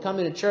faithful and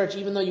coming to church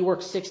even though you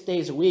work 6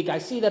 days a week. I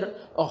see that,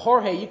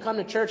 Jorge, you come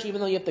to church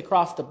even though you have to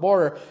cross the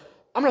border.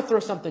 I'm going to throw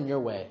something your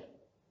way.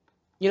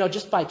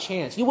 Just by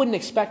chance. You wouldn't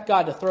expect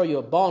God to throw you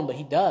a bone, but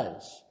He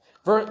does.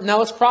 Now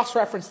let's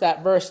cross-reference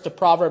that verse to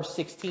Proverbs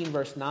 16,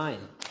 verse 9.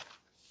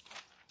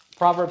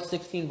 Proverbs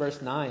 16,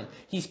 verse 9.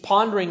 He's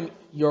pondering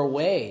your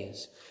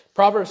ways.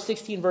 Proverbs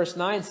 16, verse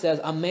 9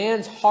 says, a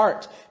man's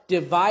heart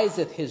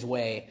deviseth his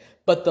way,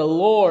 but the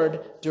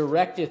Lord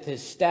directeth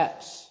his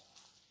steps.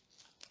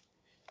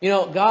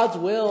 God's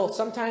will,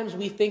 sometimes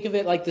we think of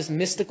it like this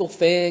mystical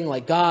thing,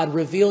 like, God,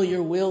 reveal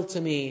your will to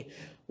me.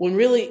 When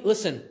really,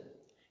 listen,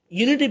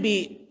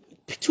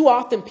 too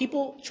often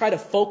people try to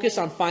focus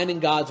on finding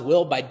God's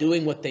will by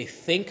doing what they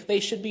think they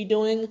should be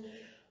doing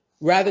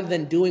rather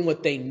than doing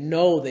what they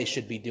know they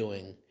should be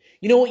doing.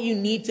 You know what you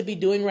need to be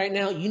doing right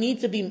now? You need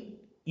to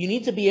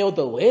be able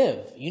to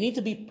live. You need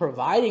to be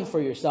providing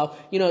for yourself.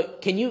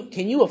 Can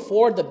you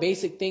afford the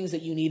basic things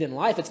that you need in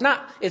life? It's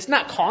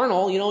not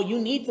carnal.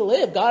 You need to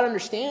live. God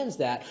understands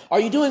that.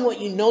 Are you doing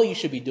what you know you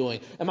should be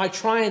doing? Am I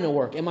trying to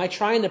work? Am I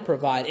trying to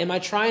provide? Am I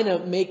trying to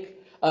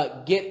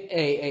get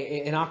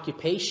an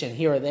occupation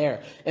here or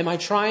there? Am I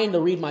trying to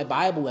read my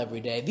Bible every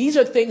day? These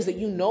are things that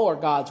you know are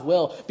God's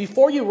will.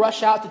 Before you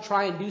rush out to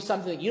try and do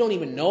something that you don't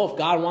even know if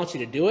God wants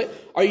you to do it,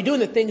 are you doing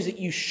the things that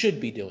you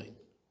should be doing?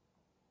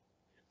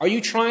 Are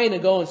you trying to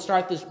go and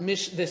start this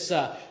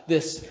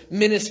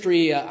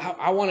ministry?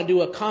 I want to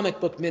do a comic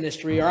book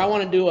ministry, or I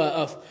want to do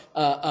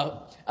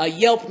a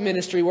Yelp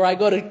ministry where I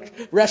go to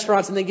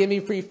restaurants and they give me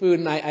free food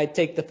and I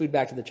take the food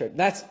back to the church.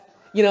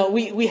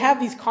 We have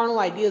these carnal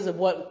ideas of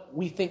what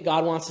we think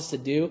God wants us to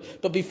do.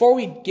 But before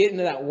we get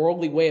into that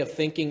worldly way of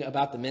thinking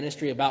about the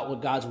ministry, about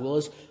what God's will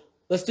is,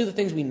 let's do the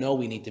things we know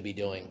we need to be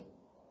doing.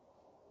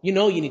 You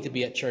need to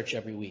be at church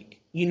every week.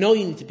 You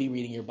need to be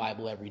reading your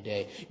Bible every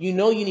day. You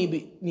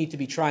need to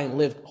be trying to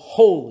live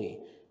holy,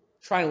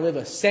 trying to live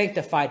a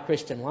sanctified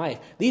Christian life.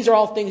 These are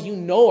all things you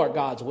know are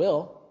God's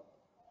will.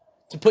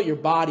 To put your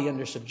body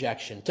under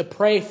subjection, to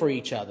pray for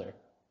each other.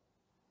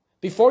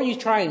 Before you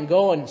try and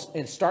go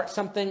and start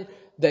something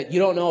that you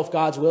don't know if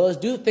God's will is,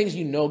 do the things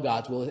you know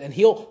God's will is, and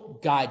He'll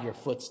guide your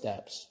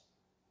footsteps.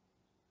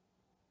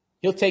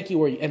 He'll take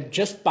you and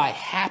just by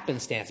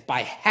happenstance,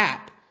 by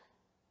hap,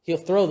 He'll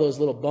throw those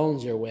little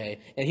bones your way,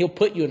 and he'll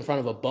put you in front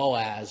of a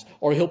Boaz,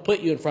 or he'll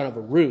put you in front of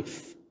a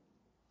Ruth.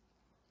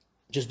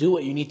 Just do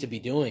what you need to be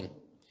doing.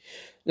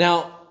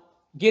 Now,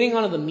 getting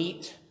onto the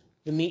meat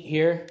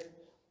here,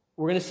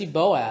 we're going to see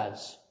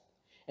Boaz.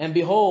 And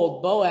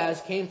behold,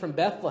 Boaz came from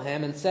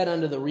Bethlehem and said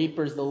unto the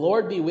reapers, the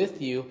Lord be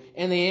with you.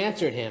 And they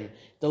answered him,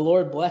 the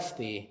Lord bless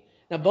thee.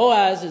 Now,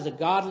 Boaz is a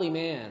godly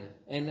man.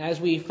 And as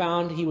we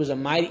found, he's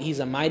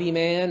a mighty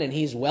man, and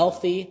he's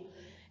wealthy.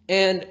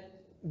 And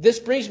this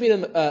brings me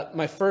to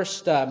my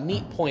first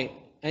meat point.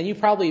 And you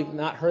probably have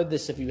not heard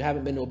this if you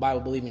haven't been to a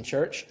Bible-believing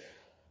church.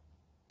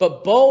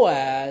 But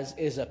Boaz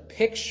is a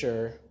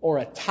picture or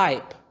a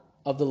type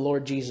of the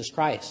Lord Jesus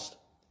Christ.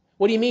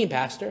 What do you mean,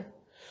 Pastor?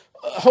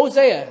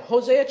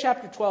 Hosea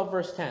chapter 12,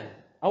 verse 10.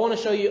 I want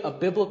to show you a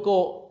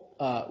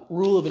biblical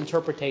rule of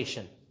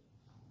interpretation.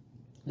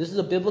 This is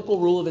a biblical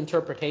rule of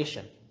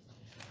interpretation.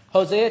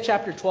 Hosea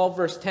chapter 12,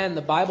 verse 10,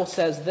 the Bible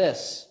says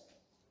this.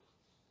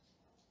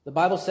 The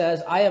Bible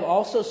says, I have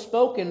also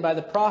spoken by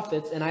the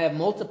prophets, and I have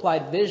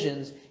multiplied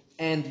visions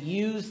and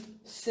used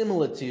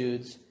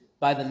similitudes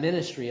by the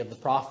ministry of the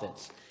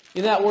prophets.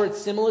 You know that word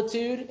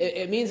similitude?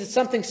 It means it's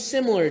something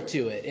similar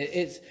to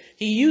it.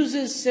 He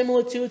uses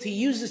similitudes, he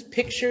uses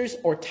pictures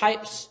or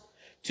types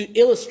to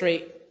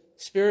illustrate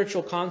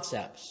spiritual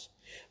concepts.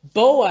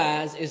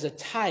 Boaz is a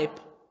type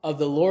of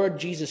the Lord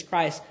Jesus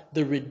Christ,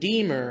 the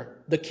Redeemer,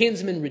 the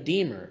kinsman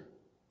Redeemer.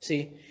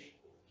 See,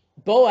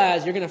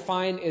 Boaz, you're going to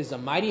find, is a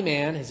mighty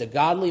man, he's a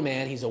godly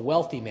man, he's a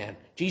wealthy man.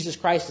 Jesus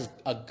Christ is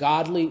a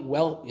godly,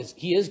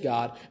 he is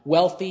God,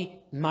 wealthy,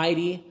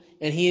 mighty,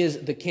 and he is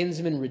the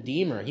kinsman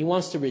redeemer. He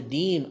wants to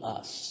redeem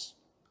us.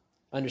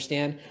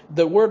 Understand?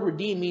 The word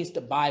redeem means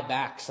to buy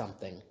back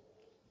something.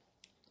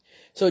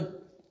 So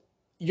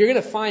you're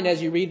going to find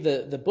as you read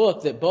the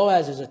book that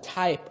Boaz is a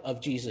type of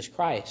Jesus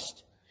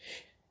Christ.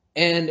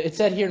 And it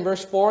said here in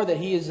verse 4 that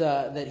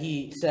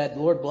he said,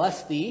 Lord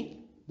bless thee,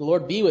 the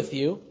Lord be with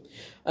you.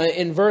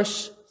 In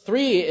verse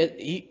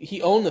 3,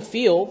 he owned the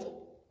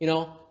field. You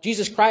know,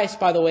 Jesus Christ,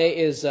 by the way,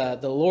 is the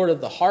Lord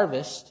of the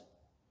harvest.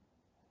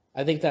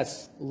 I think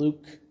that's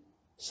Luke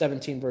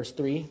 17, verse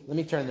 3. Let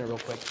me turn there real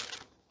quick.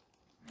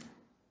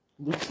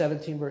 Luke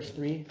 17, verse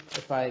 3.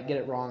 If I get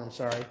it wrong, I'm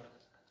sorry.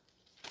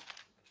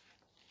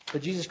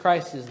 But Jesus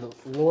Christ is the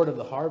Lord of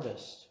the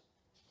harvest.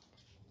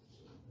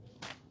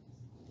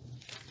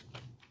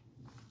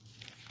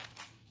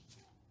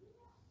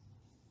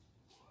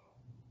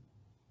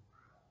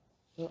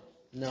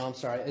 No, I'm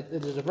sorry.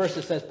 There's a verse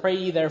that says, Pray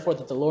ye therefore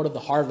that the Lord of the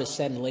harvest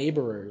send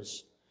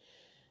laborers.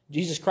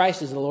 Jesus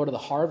Christ is the Lord of the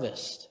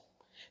harvest.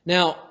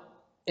 Now,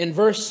 in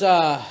verse,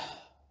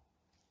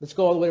 let's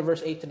go all the way to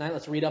verse 8 to 9.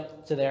 Let's read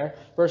up to there.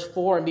 Verse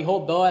 4, And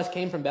behold, Boaz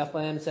came from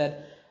Bethlehem and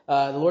said,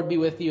 The Lord be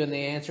with you. And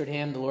they answered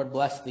him, The Lord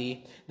bless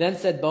thee. Then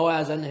said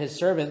Boaz unto his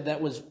servant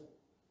that was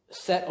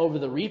set over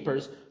the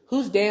reapers,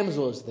 Whose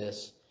damsel is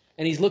this?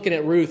 And he's looking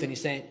at Ruth and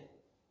he's saying,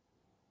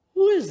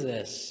 Who is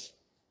this?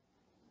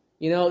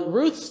 You know,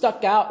 Ruth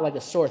stuck out like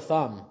a sore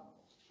thumb.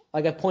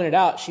 Like I pointed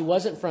out, she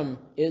wasn't from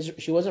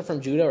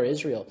Judah or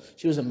Israel.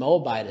 She was a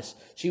Moabitess.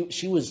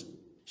 She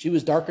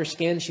was darker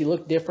skinned. She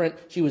looked different.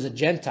 She was a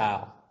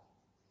Gentile.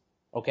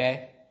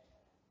 Okay?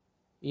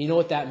 You know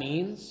what that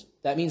means?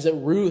 That means that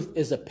Ruth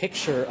is a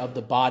picture of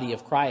the body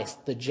of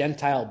Christ, the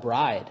Gentile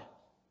bride.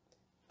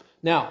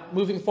 Now,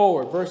 moving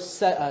forward, verse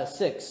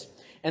 6.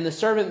 And the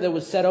servant that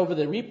was set over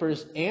the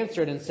reapers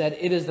answered and said,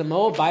 It is the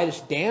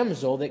Moabitish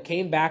damsel that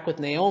came back with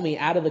Naomi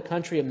out of the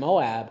country of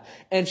Moab.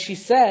 And she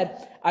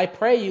said, I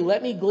pray you,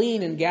 let me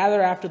glean and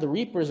gather after the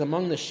reapers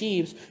among the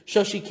sheaves.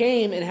 So she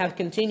came and hath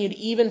continued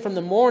even from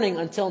the morning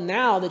until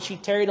now that she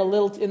tarried a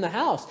little in the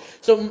house.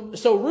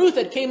 So Ruth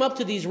had came up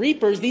to these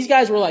reapers. These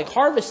guys were like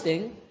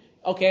harvesting,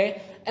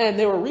 okay? And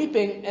they were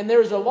reaping. And there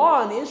was a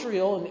law in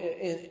Israel,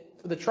 in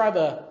the tribe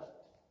of,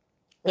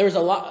 there was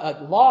a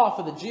law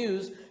for the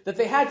Jews that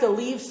they had to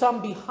leave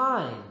some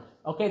behind.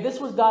 Okay,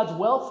 this was God's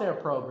welfare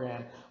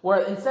program,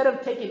 where instead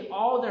of taking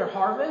all their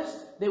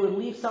harvest, they would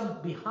leave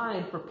some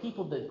behind for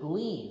people to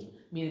glean.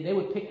 Meaning they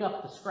would pick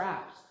up the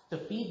scraps to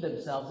feed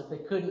themselves if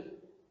they couldn't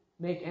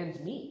make ends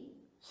meet.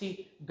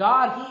 See,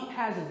 God, He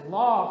has His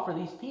law for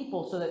these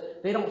people so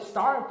that they don't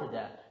starve to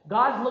death.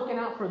 God's looking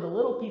out for the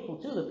little people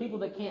too, the people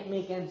that can't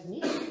make ends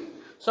meet.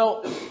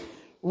 So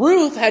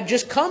Ruth had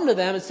just come to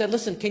them and said,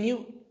 listen, can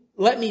you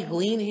let me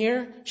glean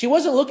here? She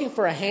wasn't looking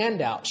for a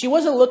handout. She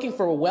wasn't looking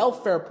for a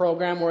welfare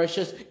program where it's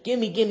just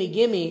gimme, gimme,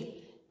 gimme.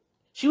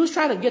 She was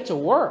trying to get to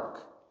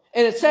work.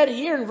 And it said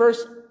here in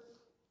verse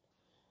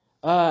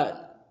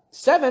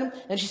 7,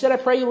 and she said, I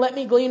pray you, let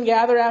me glean,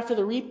 gather after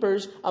the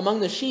reapers among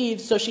the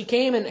sheaves. So she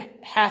came and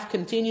hath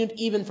continued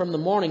even from the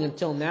morning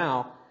until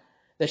now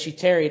that she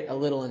tarried a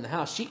little in the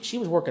house. She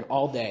was working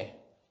all day.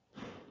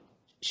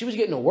 She was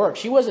getting to work.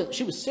 She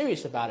was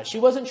serious about it. She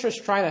wasn't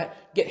just trying to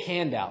get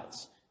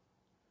handouts.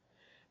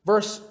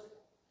 Verse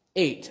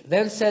 8.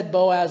 Then said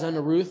Boaz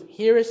unto Ruth,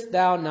 Hearest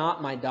thou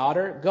not, my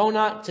daughter? Go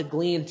not to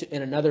glean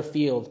in another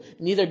field,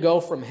 neither go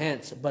from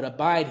hence, but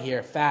abide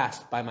here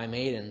fast by my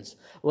maidens.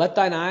 Let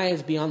thine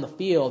eyes be on the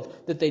field,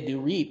 that they do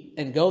reap,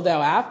 and go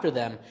thou after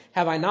them.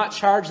 Have I not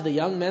charged the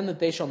young men that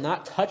they shall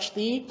not touch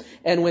thee?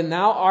 And when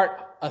thou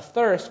art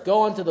athirst,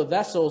 go unto the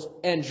vessels,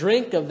 and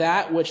drink of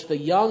that which the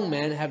young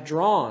men have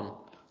drawn.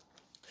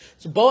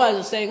 So Boaz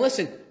is saying,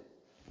 listen,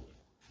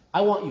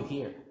 I want you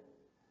here.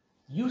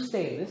 You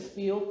stay in this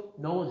field.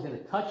 No one's going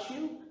to touch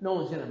you. No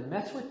one's going to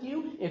mess with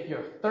you. If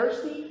you're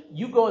thirsty,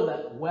 you go to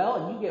that well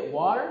and you get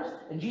waters.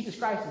 And Jesus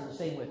Christ is the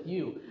same with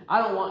you. I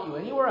don't want you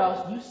anywhere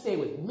else. You stay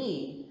with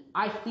me.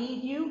 I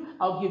feed you.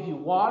 I'll give you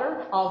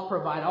water. I'll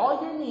provide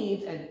all your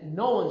needs. And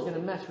no one's going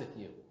to mess with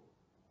you.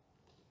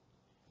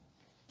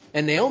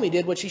 And Naomi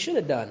did what she should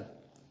have done.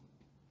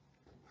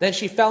 Then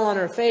she fell on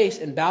her face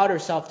and bowed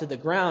herself to the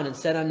ground and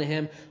said unto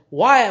him,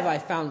 Why have I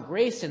found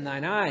grace in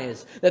thine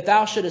eyes, that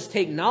thou shouldest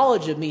take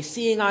knowledge of me,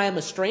 seeing I am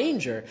a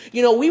stranger?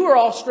 You know, we were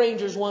all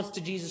strangers once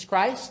to Jesus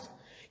Christ.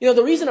 You know,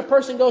 the reason a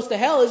person goes to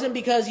hell isn't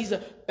because he's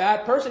a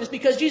bad person. It's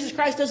because Jesus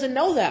Christ doesn't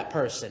know that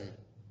person.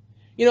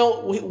 You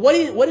know, what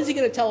is he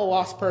going to tell a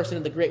lost person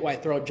in the great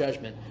white throne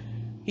judgment?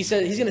 He's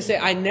going to say,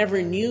 I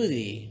never knew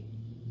thee.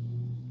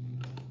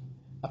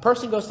 A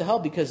person goes to hell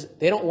because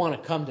they don't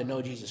want to come to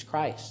know Jesus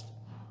Christ.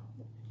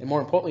 And more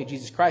importantly,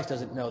 Jesus Christ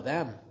doesn't know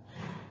them.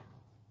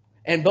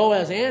 And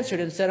Boaz answered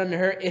and said unto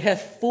her, It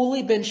hath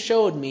fully been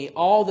showed me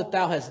all that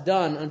thou hast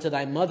done unto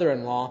thy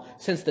mother-in-law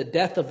since the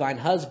death of thine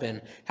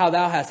husband, how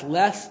thou hast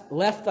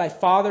left thy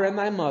father and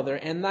thy mother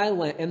and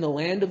the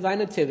land of thy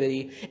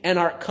nativity, and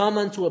art come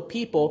unto a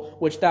people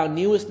which thou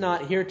knewest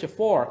not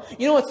heretofore.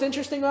 You know what's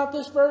interesting about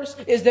this verse?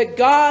 Is that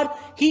God,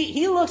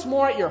 He looks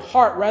more at your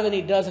heart rather than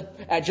He does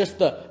at just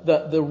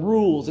the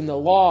rules and the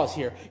laws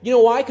here. You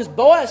know why? Because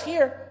Boaz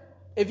here,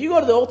 if you go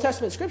to the Old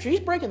Testament scripture, he's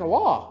breaking the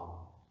law.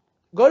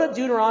 Go to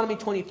Deuteronomy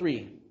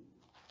 23,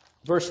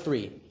 verse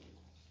 3.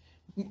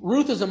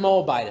 Ruth is a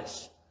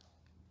Moabitess.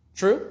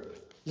 True?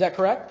 Is that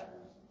correct?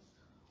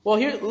 Well,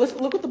 here, look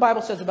what the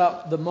Bible says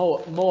about the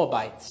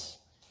Moabites.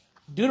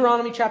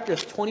 Deuteronomy chapter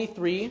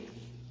 23,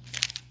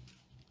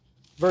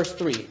 verse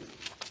 3.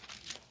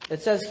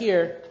 It says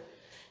here,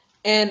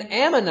 An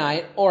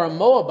Ammonite or a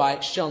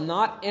Moabite shall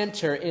not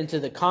enter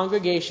into the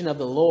congregation of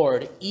the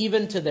Lord,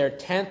 even to their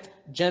 10th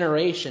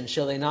generation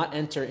shall they not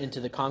enter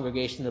into the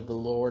congregation of the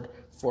Lord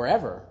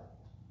forever.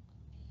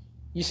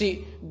 You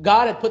see,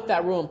 God had put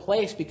that rule in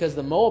place because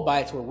the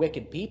Moabites were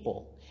wicked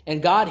people.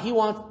 And God, He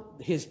wants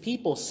His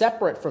people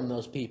separate from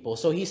those people.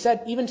 So He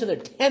said even to their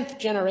 10th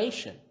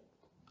generation.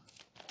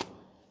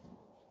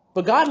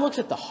 But God looks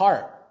at the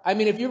heart. I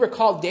mean, if you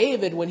recall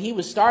David, when he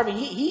was starving,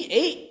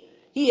 he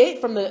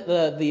ate from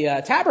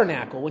the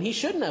tabernacle when he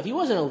shouldn't have. He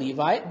wasn't a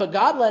Levite, but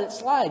God let it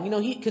slide. You know,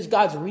 because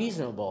God's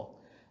reasonable.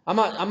 I'm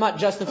not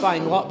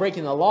justifying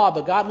breaking the law,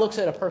 but God looks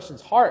at a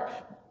person's heart.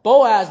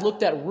 Boaz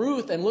looked at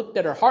Ruth and looked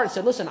at her heart and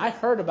said, Listen, I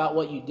heard about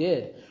what you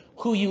did,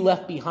 who you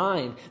left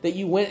behind, that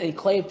you went and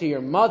clave to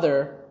your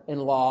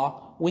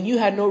mother-in-law when you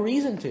had no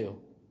reason to.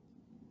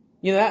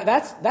 You know,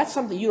 that's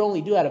something you'd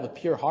only do out of a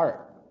pure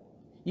heart.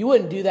 You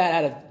wouldn't do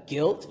that out of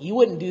guilt. You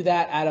wouldn't do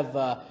that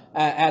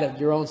out of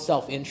your own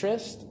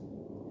self-interest.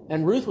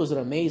 And Ruth was an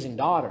amazing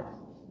daughter.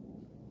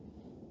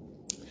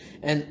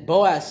 And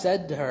Boaz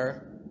said to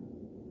her,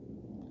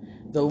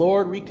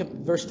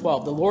 verse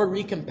 12, the Lord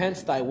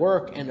recompense thy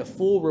work, and a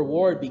full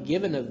reward be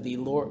given of the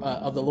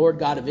Lord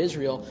God of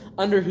Israel,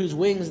 under whose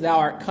wings thou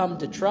art come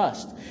to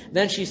trust.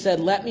 Then she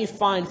said, Let me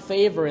find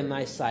favor in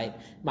thy sight,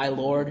 my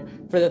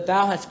Lord, for that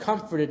thou hast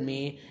comforted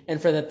me,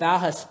 and for that thou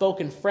hast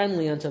spoken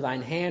friendly unto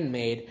thine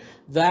handmaid,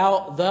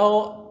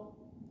 though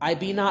I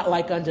be not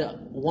like unto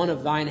one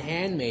of thine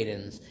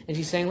handmaidens. And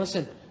she's saying,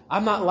 listen,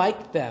 I'm not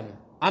like them.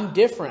 I'm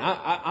different.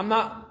 I'm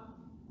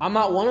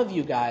not one of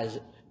you guys.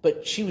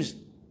 But she was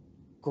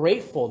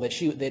grateful that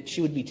she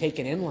would be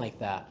taken in like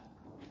that.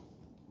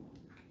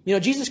 You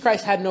know, Jesus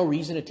Christ had no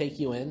reason to take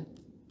you in.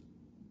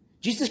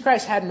 Jesus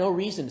Christ had no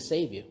reason to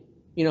save you.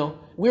 You know,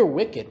 we're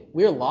wicked.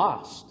 We're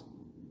lost.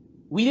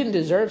 We didn't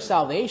deserve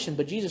salvation,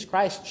 but Jesus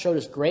Christ showed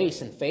us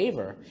grace and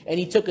favor, and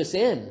He took us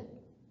in.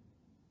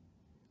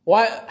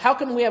 Why? How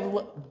come we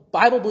have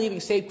Bible-believing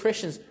saved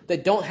Christians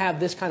that don't have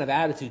this kind of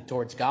attitude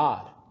towards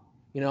God?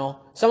 You know,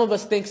 some of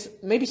us think,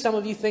 maybe some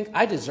of you think,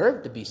 I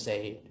deserve to be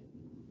saved.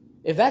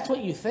 If that's what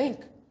you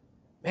think,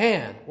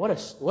 man,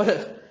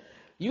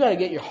 you got to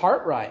get your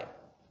heart right.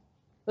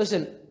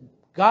 Listen,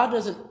 God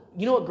doesn't,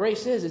 you know what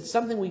grace is? It's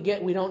something we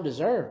get we don't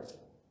deserve.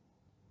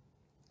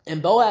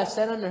 And Boaz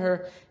said unto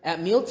her,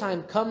 At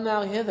mealtime come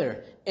thou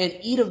hither, and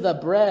eat of the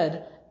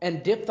bread,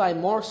 and dip thy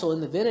morsel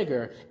in the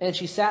vinegar. And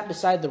she sat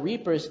beside the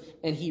reapers,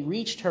 and he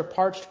reached her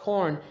parched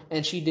corn,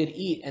 and she did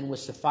eat, and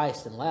was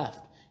sufficed and left.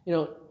 You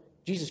know,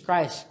 Jesus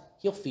Christ,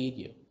 He'll feed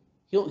you.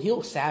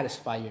 He'll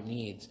satisfy your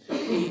needs.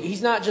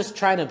 He's not just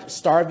trying to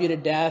starve you to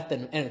death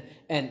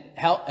and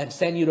help and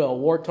send you to a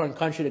war-torn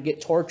country to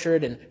get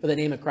tortured and for the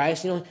name of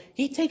Christ. You know,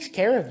 He takes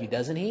care of you,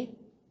 doesn't He?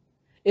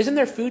 Isn't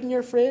there food in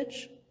your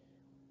fridge?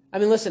 I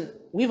mean, listen,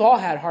 we've all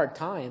had hard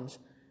times,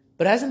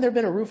 But hasn't there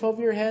been a roof over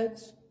your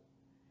heads?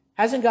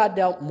 Hasn't God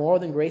dealt more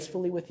than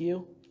gracefully with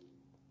you?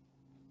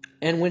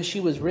 And when she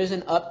was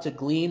risen up to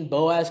glean,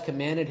 Boaz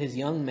commanded his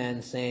young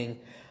men, saying,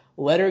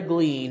 let her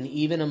glean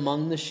even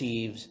among the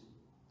sheaves,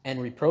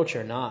 and reproach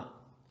her not.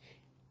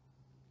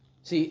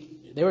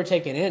 See, they were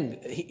taken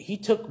in. He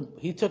took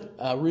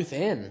Ruth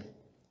in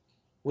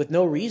with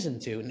no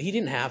reason to, and he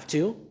didn't have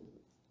to.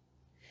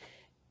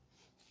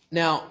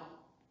 Now,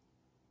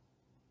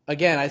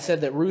 again, I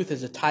said that Ruth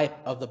is a type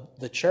of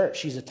the church.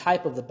 She's a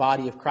type of the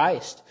body of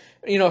Christ.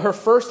 You know, her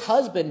first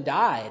husband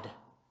died.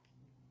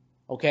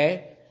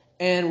 Okay?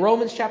 And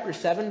Romans chapter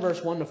 7,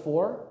 verse 1 to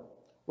 4.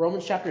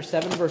 Romans chapter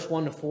 7, verse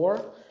 1 to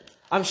 4.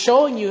 I'm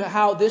showing you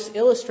how this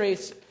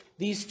illustrates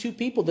these two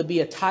people to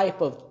be a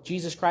type of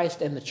Jesus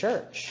Christ and the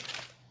church.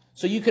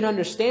 So you can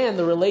understand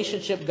the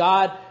relationship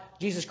God,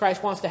 Jesus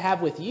Christ, wants to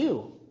have with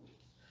you.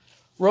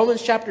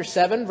 Romans chapter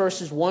 7,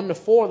 verses 1 to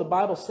 4, the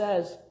Bible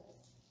says,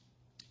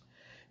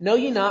 know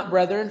ye not,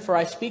 brethren, for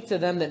I speak to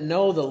them that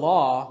know the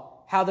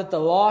law, how that the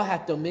law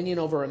hath dominion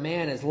over a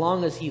man as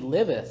long as he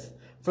liveth.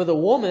 For the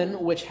woman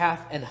which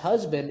hath an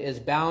husband is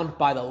bound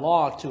by the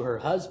law to her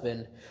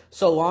husband,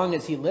 so long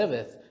as he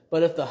liveth.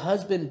 But if the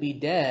husband be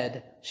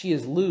dead, she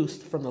is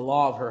loosed from the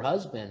law of her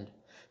husband.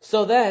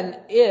 So then,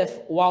 if,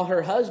 while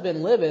her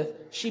husband liveth,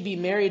 she be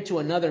married to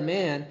another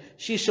man,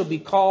 she shall be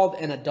called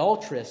an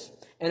adulteress.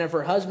 And if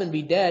her husband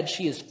be dead,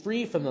 she is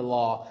free from the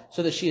law,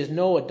 so that she is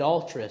no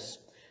adulteress,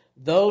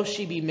 though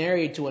she be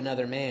married to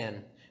another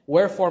man.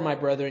 Wherefore, my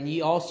brethren,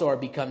 ye also are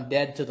become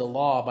dead to the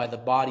law by the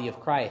body of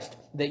Christ,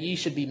 that ye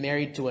should be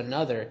married to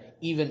another,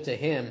 even to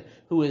him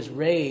who is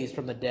raised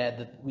from the dead,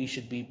 that we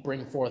should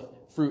bring forth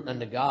fruit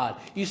unto God.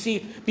 You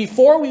see,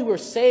 before we were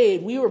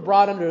saved, we were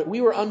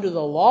under the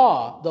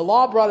law. The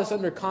law brought us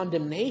under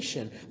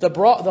condemnation. The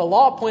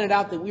law pointed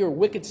out that we were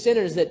wicked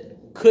sinners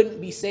that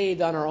couldn't be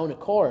saved on our own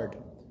accord.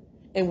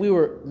 And we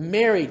were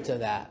married to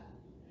that.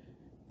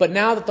 But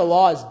now that the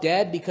law is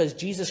dead because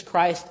Jesus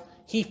Christ,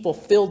 he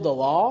fulfilled the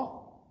law.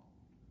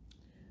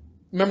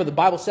 Remember, the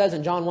Bible says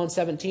in John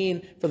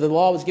 1:17, for the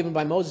law was given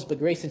by Moses, but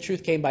grace and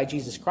truth came by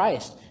Jesus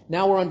Christ.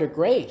 Now we're under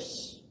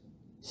grace.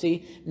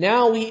 See,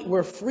 now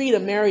we're free to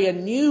marry a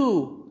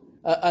new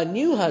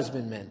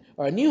husbandman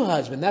or a new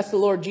husband. That's the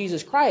Lord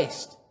Jesus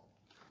Christ.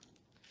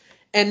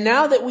 And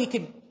now that we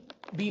could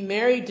be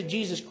married to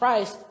Jesus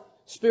Christ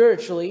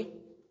spiritually,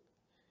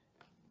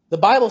 the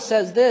Bible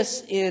says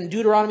this in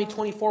Deuteronomy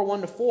 24,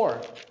 1 to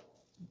 4.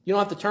 You don't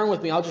have to turn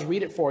with me. I'll just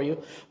read it for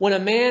you. When a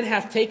man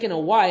hath taken a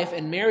wife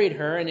and married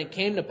her, and it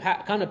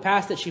come to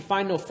pass that she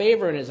find no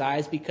favor in his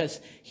eyes, because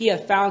he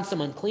hath found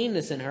some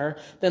uncleanness in her,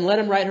 then let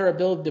him write her a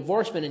bill of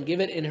divorcement and give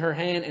it in her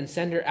hand and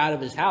send her out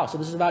of his house. So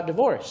this is about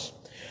divorce.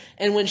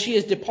 And when she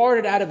is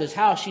departed out of his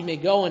house, she may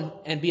go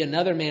and be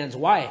another man's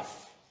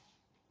wife.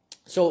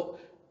 So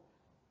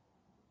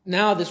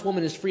now this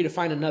woman is free to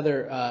find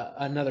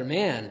another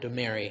man to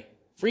marry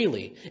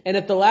freely. And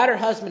if the latter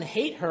husband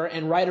hate her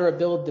and write her a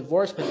bill of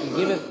divorcement and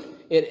giveth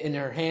it in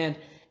her hand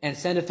and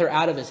sendeth her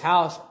out of his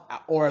house,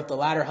 or if the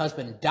latter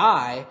husband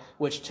die,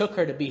 which took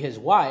her to be his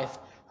wife,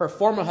 her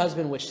former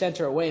husband which sent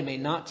her away may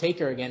not take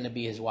her again to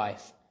be his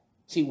wife.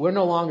 See, we're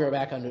not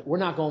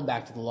going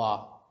back to the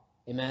law.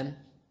 Amen?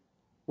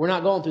 We're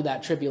not going through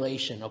that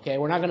tribulation, okay?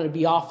 We're not going to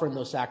be offering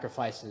those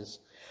sacrifices.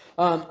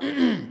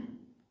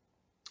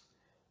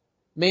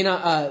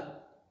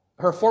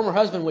 Her former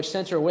husband, which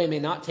sent her away, may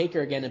not take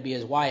her again to be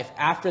his wife,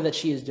 after that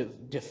she is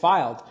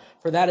defiled.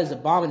 For that is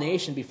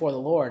abomination before the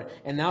Lord.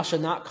 And thou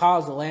shalt not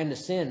cause the land to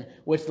sin,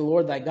 which the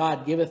Lord thy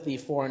God giveth thee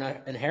for an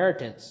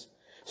inheritance.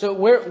 So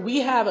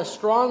we have a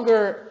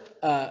stronger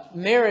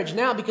marriage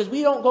now, because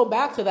we don't go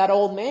back to that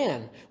old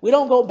man. We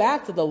don't go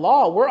back to the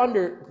law. We're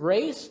under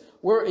grace.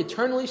 We're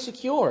eternally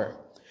secure.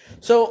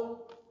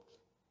 So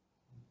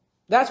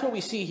that's what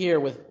we see here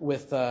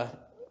with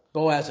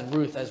Boaz and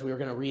Ruth, as we were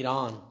going to read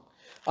on.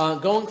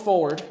 Going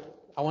forward,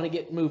 I want to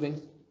get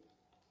moving.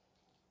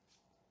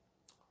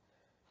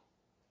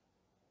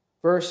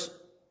 Verse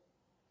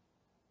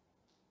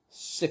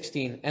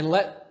 16, and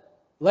let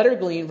her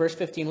glean, verse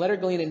 15, let her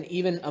glean and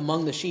even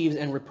among the sheaves,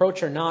 and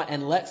reproach her not,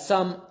 and let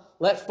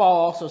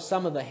fall also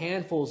some of the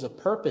handfuls of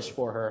purpose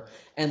for her,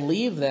 and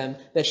leave them,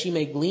 that she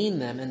may glean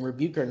them, and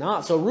rebuke her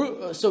not.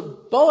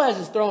 So Boaz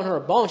is throwing her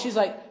a bone. She's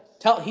like,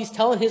 he's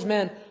telling his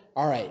men,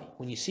 all right,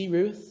 when you see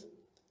Ruth,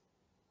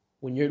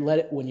 when you're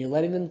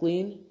letting them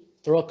glean,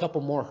 throw a couple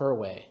more her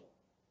way.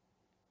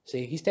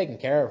 See, he's taking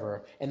care of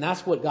her. And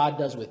that's what God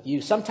does with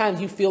you.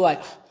 Sometimes you feel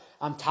like,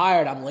 I'm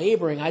tired, I'm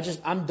laboring,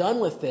 I'm done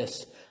with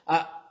this.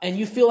 And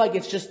you feel like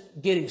it's just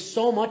getting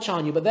so much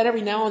on you. But then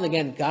every now and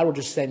again, God will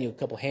just send you a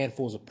couple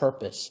handfuls of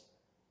purpose.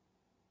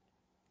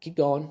 Keep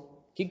going.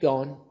 Keep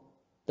going.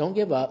 Don't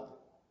give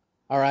up.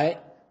 All right?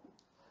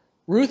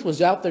 Ruth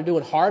was out there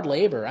doing hard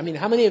labor. I mean,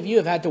 how many of you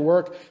have had to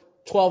work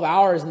 12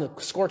 hours in the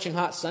scorching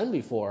hot sun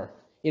before?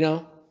 You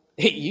know,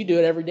 you do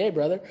it every day,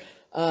 brother.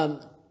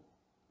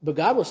 But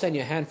God will send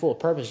you a handful of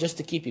purpose just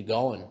to keep you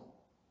going.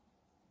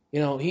 You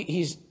know,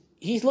 he's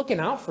looking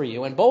out for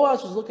you. And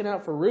Boaz was looking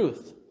out for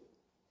Ruth.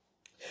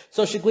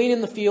 So she gleaned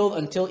in the field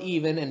until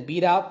even, and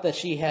beat out that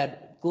she had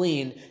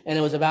gleaned, and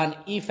it was about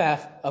an ephah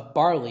of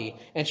barley.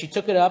 And she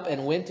took it up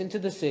and went into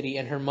the city,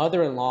 and her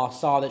mother-in-law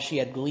saw that she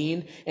had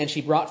gleaned, and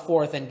she brought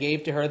forth and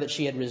gave to her that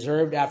she had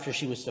reserved after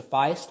she was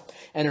sufficed.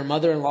 And her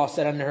mother-in-law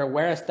said unto her,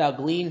 Where hast thou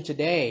gleaned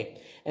today?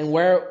 And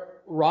where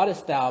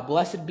wrougest thou?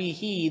 Blessed be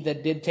he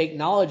that did take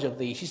knowledge of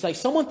thee. She's like,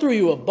 someone threw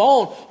you a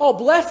bone. Oh,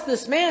 bless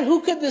this man.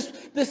 Who could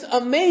this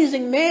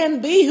amazing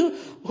man be?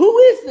 Who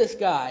is this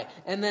guy?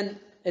 And then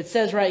it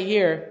says right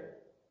here,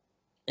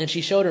 and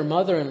she showed her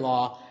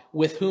mother-in-law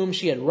with whom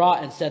she had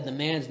wrought, and said, The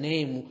man's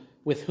name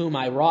with whom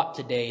I wrought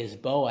today is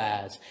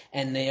Boaz.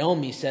 And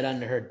Naomi said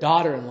unto her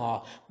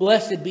daughter-in-law,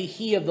 Blessed be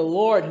he of the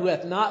Lord, who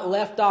hath not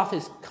left off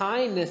his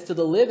kindness to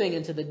the living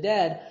and to the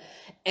dead.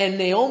 And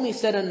Naomi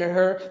said unto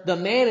her, The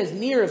man is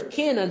near of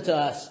kin unto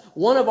us,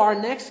 one of our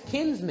next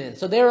kinsmen.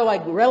 So they were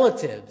like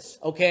relatives,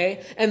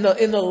 okay? And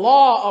in the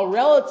law, a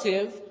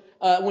relative,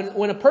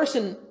 when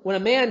a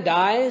man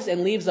dies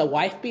and leaves a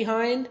wife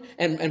behind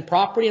and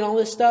property and all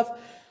this stuff,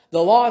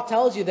 the law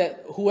tells you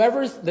that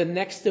whoever's the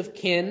next of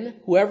kin,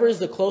 whoever is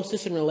the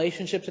closest in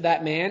relationship to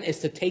that man, is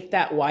to take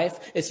that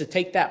wife, is to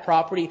take that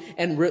property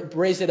and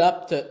raise it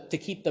up to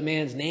keep the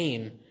man's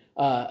name.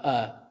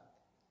 I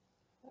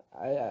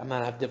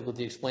might have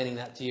difficulty explaining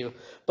that to you.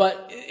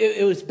 But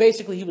it was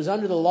basically, he was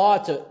under the law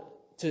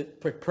to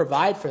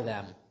provide for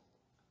them.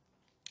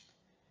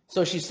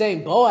 So she's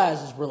saying, Boaz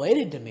is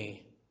related to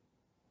me.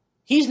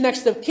 He's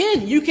next of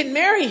kin. You can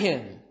marry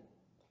him.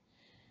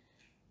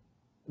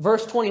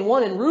 Verse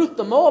 21, And Ruth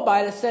the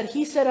Moabitess said,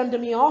 He said unto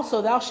me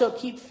also, Thou shalt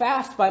keep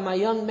fast by my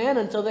young men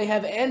until they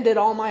have ended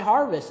all my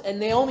harvest. And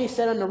Naomi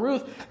said unto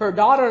Ruth, her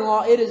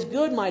daughter-in-law, It is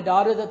good, my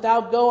daughter, that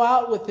thou go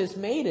out with his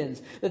maidens,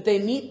 that they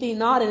meet thee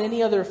not in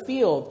any other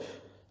field.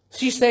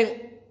 She's saying,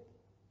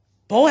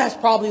 Boaz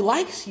probably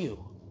likes you.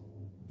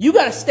 You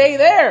got to stay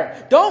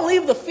there. Don't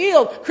leave the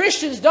field.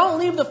 Christians, don't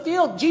leave the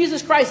field.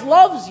 Jesus Christ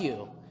loves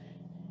you.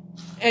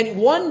 And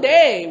one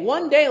day,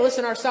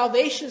 listen, our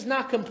salvation is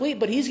not complete,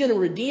 but he's going to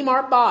redeem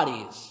our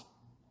bodies.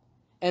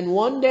 And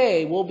one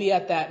day we'll be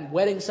at that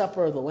wedding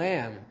supper of the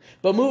Lamb.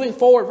 But moving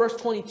forward, verse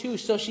 22,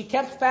 So she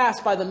kept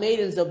fast by the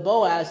maidens of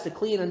Boaz to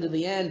clean unto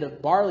the end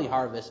of barley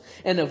harvest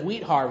and of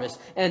wheat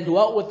harvest, and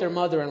dwelt with their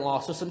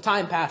mother-in-law. So some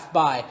time passed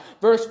by.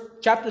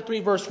 Chapter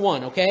 3, verse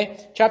 1,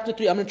 okay? Chapter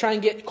 3, I'm going to try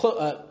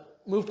and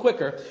move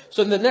quicker.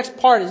 So the next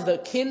part is the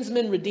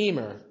kinsman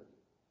redeemer.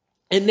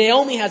 And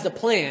Naomi has a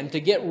plan to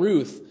get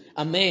Ruth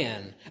a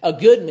man, a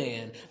good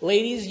man.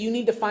 Ladies, you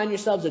need to find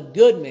yourselves a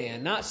good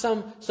man, not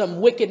some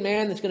wicked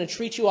man that's going to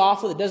treat you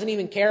awful, that doesn't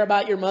even care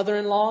about your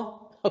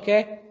mother-in-law,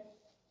 okay?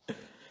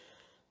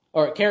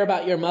 Or care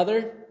about your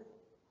mother.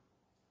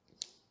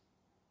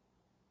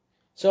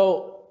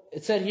 So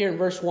it said here in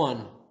verse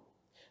 1,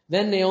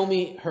 Then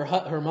Naomi,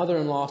 her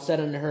mother-in-law, said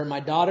unto her,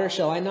 My daughter,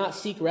 shall I not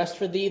seek rest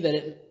for thee, that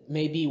it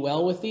may be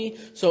well with thee?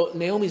 So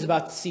Naomi's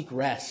about to seek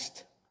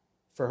rest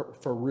for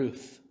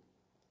Ruth.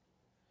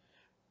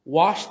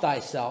 Wash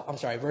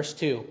thyself, verse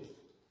 2.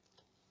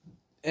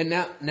 And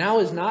now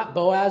is not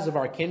Boaz of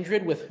our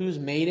kindred, with whose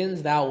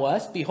maidens thou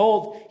wast?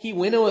 Behold, he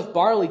winnoweth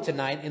barley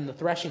tonight in the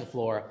threshing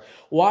floor.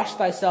 Wash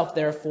thyself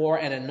therefore,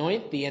 and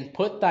anoint thee, and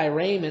put thy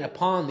raiment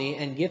upon thee,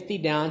 and get thee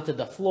down to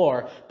the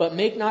floor. But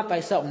make not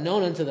thyself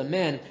known unto the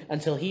men,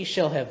 until he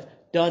shall have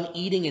done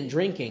eating and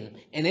drinking.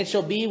 And it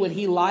shall be, when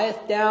he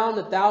lieth down,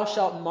 that thou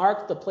shalt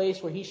mark the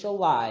place where he shall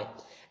lie.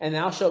 And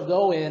thou shalt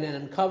go in and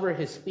uncover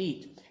his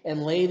feet,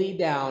 and lay thee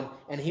down,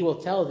 and he will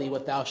tell thee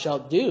what thou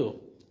shalt do.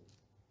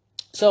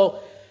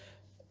 So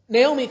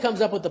Naomi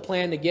comes up with the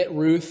plan to get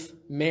Ruth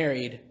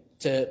married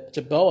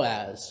to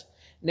Boaz.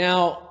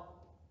 Now,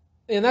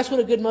 and that's what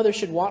a good mother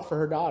should want for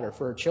her daughter,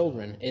 for her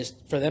children, is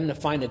for them to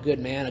find a good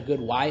man, a good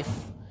wife,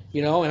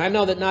 And I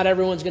know that not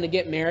everyone's going to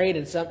get married,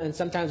 and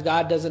sometimes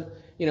God doesn't,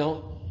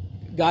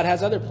 God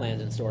has other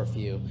plans in store for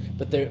you.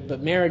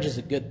 But marriage is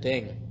a good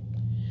thing.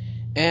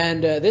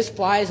 And this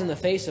flies in the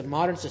face of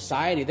modern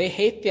society. They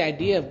hate the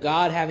idea of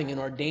God having an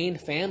ordained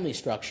family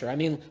structure. I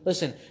mean,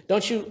 listen,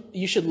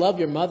 you should love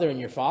your mother and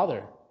your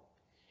father.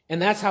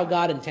 And that's how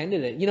God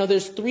intended it.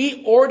 There's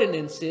 3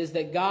 ordinances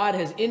that God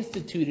has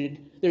instituted.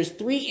 There's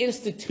 3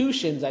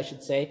 institutions, I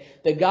should say,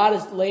 that God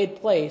has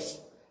laid place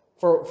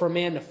for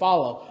man to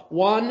follow.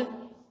 One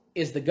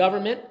is the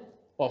government.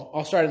 Well,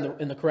 I'll start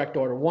in the correct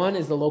order. One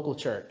is the local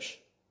church.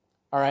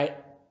 All right?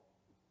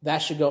 That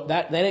should go.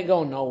 That ain't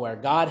going nowhere.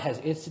 God has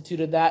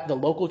instituted that. The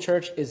local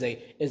church is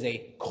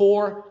a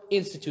core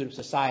institute of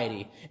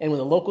society. And when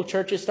the local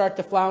churches start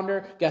to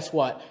flounder, guess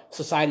what?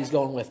 Society's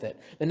going with it.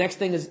 The next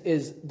thing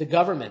is the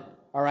government.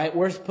 All right,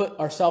 we're to put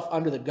ourselves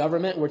under the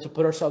government. We're to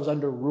put ourselves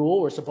under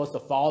rule. We're supposed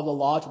to follow the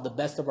law to the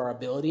best of our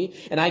ability.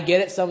 And I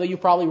get it. Some of you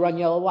probably run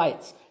yellow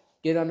lights.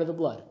 Get under the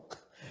blood.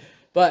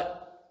 But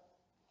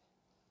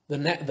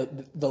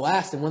the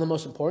last and one of the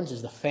most important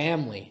is the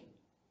family.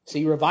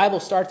 See,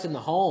 revival starts in the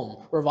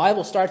home.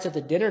 Revival starts at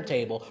the dinner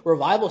table.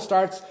 Revival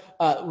starts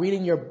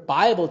reading your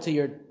Bible to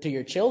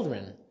your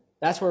children.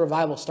 That's where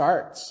revival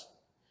starts.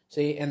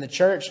 See, and the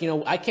church,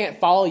 I can't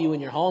follow you in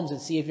your homes and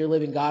see if you're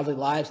living godly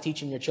lives,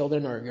 teaching your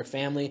children or your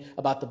family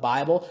about the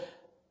Bible.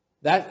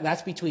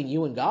 That's between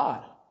you and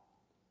God.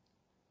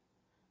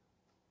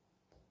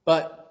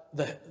 But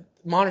the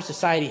modern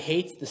society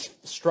hates this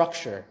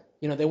structure.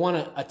 They want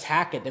to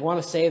attack it. They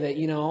want to say that,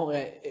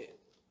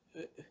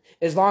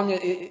 as long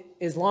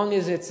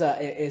as it's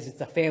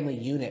a family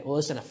unit. Well,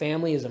 listen, a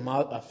family is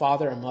a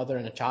father, a mother,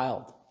 and a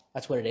child.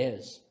 That's what it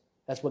is.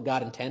 That's what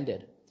God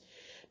intended.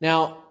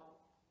 Now,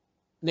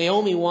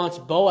 Naomi wants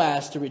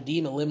Boaz to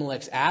redeem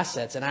Elimelech's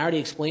assets, and I already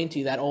explained to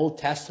you that Old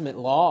Testament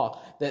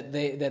law that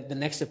the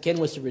next of kin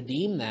was to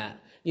redeem that.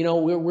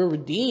 We're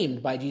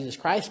redeemed by Jesus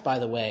Christ, by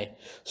the way.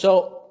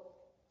 So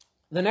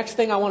the next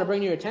thing I want to bring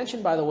to your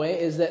attention, by the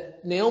way, is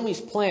that Naomi's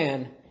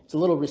plan is a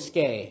little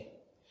risque.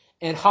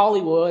 And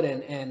Hollywood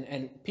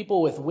and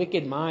people with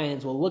wicked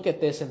minds will look at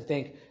this and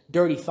think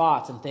dirty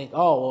thoughts and think,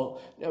 oh,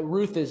 well,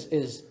 Ruth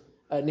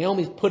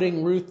Naomi's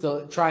putting Ruth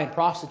to try and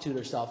prostitute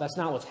herself. That's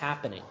not what's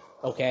happening,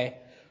 okay?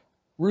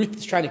 Ruth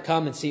is trying to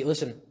come and see,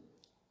 listen,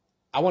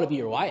 I want to be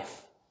your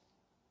wife,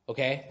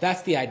 okay?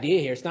 That's the idea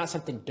here. It's not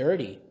something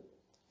dirty.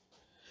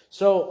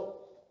 So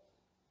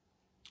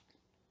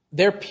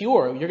they're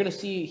pure. You're going to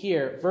see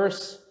here,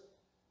 verse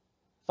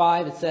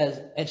 5, it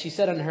says, and she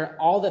said unto her,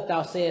 all that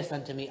thou sayest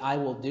unto me, I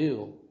will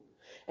do.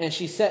 And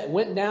she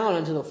went down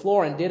unto the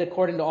floor and did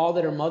according to all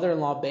that her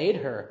mother-in-law bade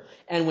her.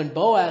 And when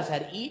Boaz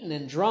had eaten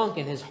and drunk,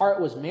 and his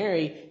heart was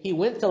merry, he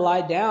went to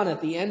lie down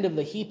at the end of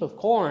the heap of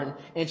corn,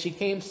 and she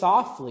came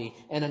softly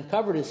and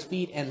uncovered his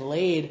feet and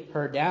laid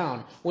her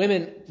down.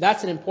 Women,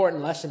 that's an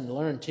important lesson to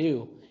learn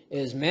too,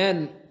 is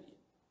men,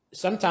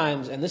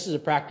 sometimes, and this is a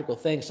practical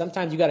thing,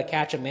 sometimes you got to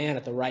catch a man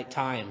at the right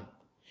time.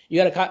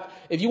 You got to,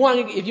 if you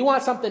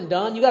want something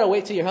done, you got to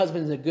wait till your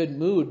husband's in a good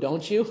mood,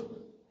 don't you?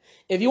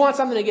 If you want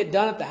something to get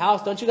done at the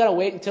house, don't you got to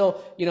wait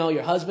until,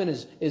 your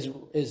husband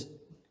is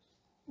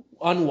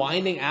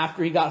unwinding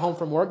after he got home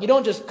from work? You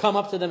don't just come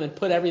up to them and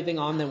put everything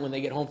on them when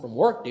they get home from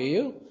work, do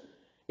you?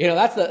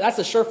 That's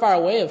the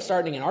surefire way of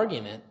starting an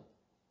argument.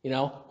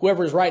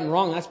 Whoever is right and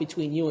wrong, that's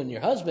between you and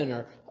your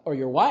husband or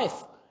your wife.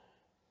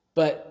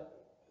 But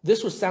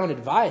this was sound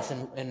advice,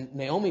 and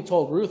Naomi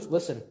told Ruth,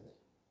 listen,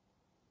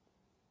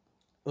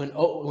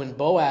 when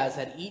Boaz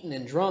had eaten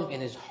and drunk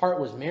and his heart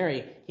was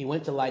merry, he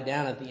went to lie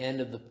down at the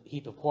end of the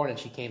heap of corn, and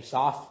she came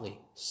softly,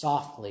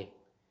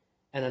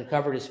 and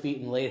uncovered his feet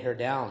and laid her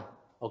down.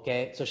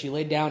 Okay? So she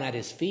laid down at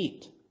his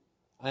feet.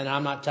 And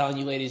I'm not telling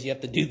you ladies you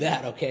have to do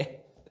that, okay?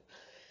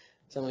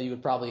 Some of you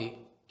would probably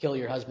kill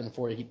your husband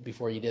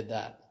before you did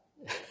that.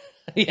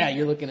 Yeah,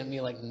 you're looking at me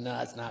like, no,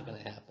 it's not going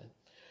to happen.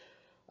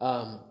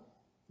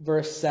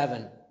 Verse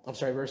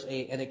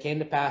 8, and it came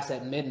to pass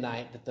at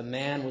midnight that the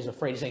man was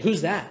afraid. He's saying,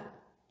 who's that?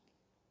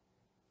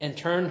 And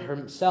turned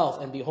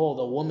himself, and behold,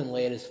 a woman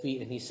lay at his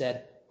feet, and he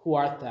said, who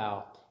art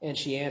thou? And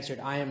she answered,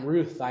 I am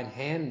Ruth, thine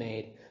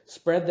handmaid.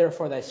 Spread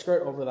therefore thy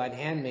skirt over thine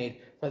handmaid,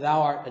 for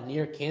thou art a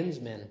near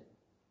kinsman.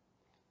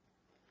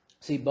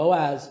 See,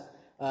 Boaz,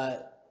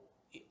 a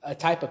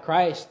type of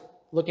Christ,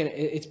 looking at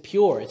it's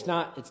pure, it's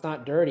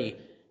not dirty.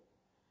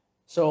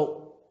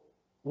 So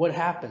what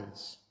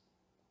happens?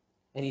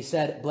 And he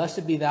said,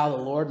 blessed be thou, the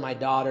Lord, my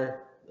daughter,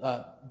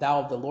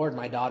 thou of the Lord,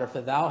 my daughter,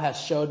 for thou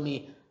hast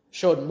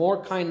showed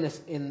more kindness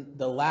in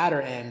the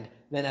latter end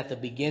than at the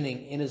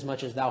beginning,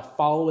 inasmuch as thou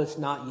followest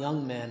not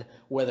young men,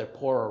 whether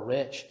poor or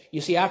rich. You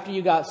see, after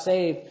you got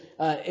saved,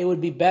 it would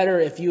be better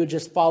if you would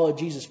just follow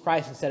Jesus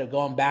Christ instead of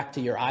going back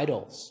to your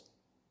idols,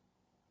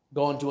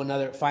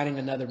 finding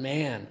another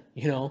man,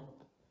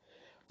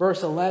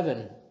 Verse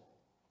 11,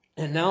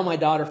 and now, my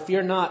daughter,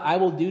 fear not, I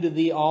will do to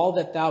thee all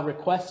that thou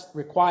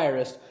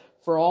requirest,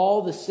 for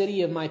all the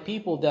city of my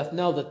people doth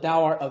know that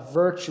thou art a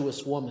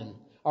virtuous woman.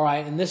 All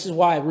right, and this is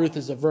why Ruth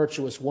is a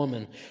virtuous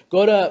woman.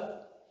 Give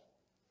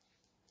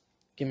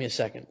me a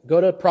second.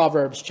 Go to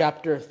Proverbs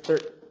chapter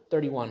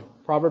 31.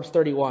 Proverbs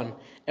 31.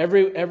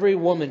 Every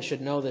woman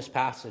should know this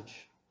passage.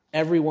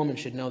 Every woman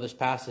should know this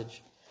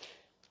passage.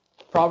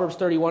 Proverbs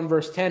 31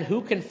 verse 10.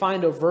 Who can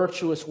find a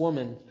virtuous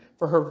woman?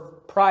 For her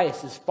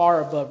price is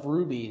far above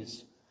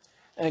rubies.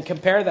 And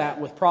compare that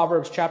with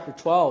Proverbs chapter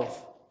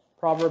 12.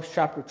 Proverbs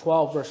chapter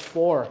 12 verse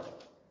 4.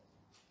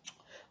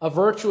 A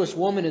virtuous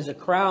woman is a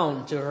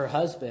crown to her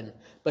husband,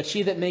 but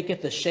she that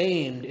maketh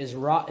ashamed is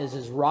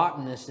his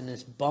rottenness in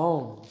his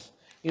bones.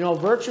 A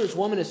virtuous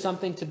woman is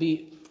something to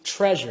be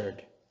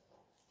treasured.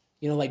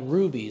 Like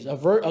rubies.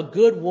 A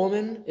good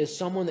woman is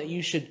someone that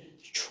you should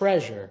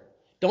treasure.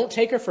 Don't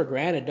take her for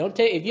granted.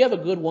 If you have a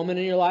good woman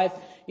in your life,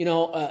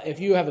 if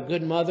you have a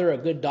good mother, a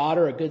good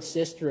daughter, a good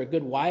sister, a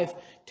good wife,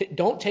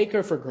 don't take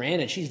her for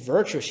granted. She's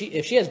virtuous.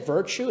 If she has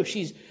virtue, if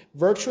she's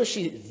virtuous,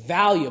 she's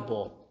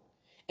valuable.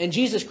 And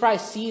Jesus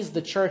Christ sees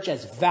the church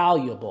as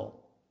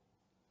valuable.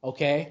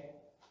 Okay?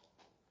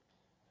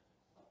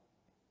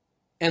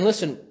 And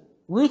listen,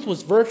 Ruth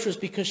was virtuous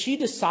because she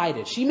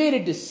made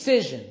a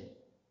decision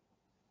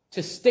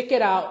to stick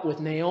it out with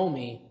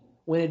Naomi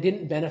when it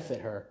didn't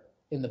benefit her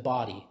in the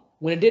body,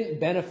 when it didn't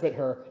benefit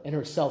her in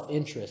her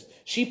self-interest.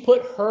 She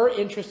put her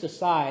interest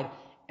aside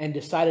and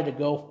decided to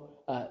go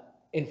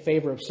in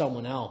favor of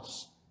someone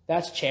else.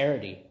 That's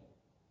charity.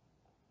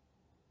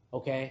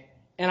 Okay?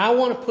 And I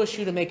want to push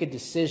you to make a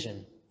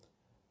decision.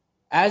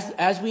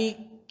 As we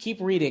keep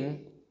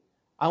reading,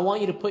 I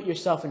want you to put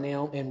yourself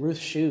in Ruth's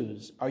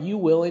shoes. Are you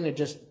willing to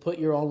just put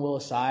your own will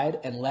aside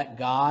and let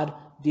God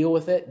deal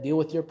with it, deal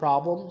with your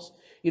problems?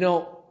 You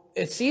know,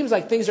 it seems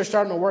like things are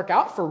starting to work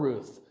out for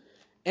Ruth.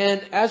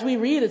 And as we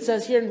read, it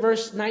says here in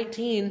verse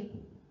 19,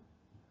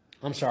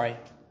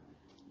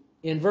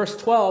 in verse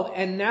 12,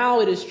 and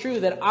now it is true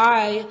that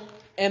I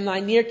am thy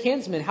near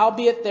kinsman,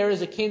 howbeit there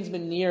is a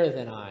kinsman nearer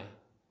than I.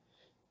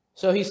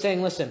 So he's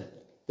saying, listen,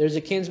 there's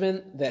a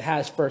kinsman that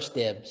has first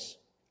dibs.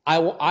 I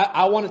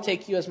want to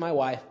take you as my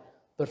wife,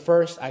 but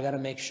first I got to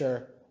make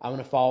sure I'm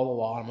going to follow the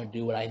law. I'm going to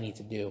do what I need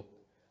to do.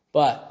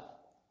 But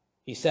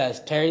he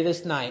says, tarry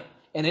this night,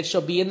 and it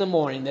shall be in the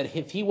morning that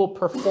if he will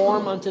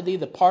perform unto thee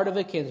the part of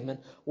a kinsman,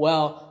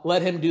 well,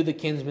 let him do the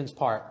kinsman's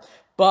part.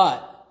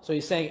 But, so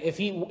he's saying, if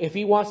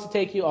he wants to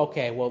take you,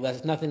 okay, well,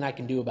 there's nothing I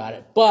can do about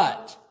it.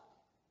 But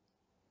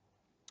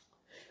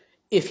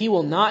if he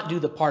will not do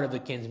the part of a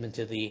kinsman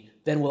to thee,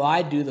 then will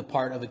I do the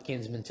part of a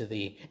kinsman to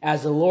thee.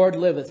 As the Lord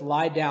liveth,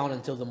 lie down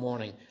until the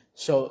morning.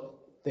 So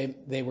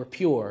they were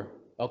pure,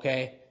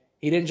 okay?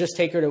 He didn't just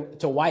take her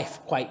to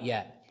wife quite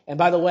yet. And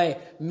by the way,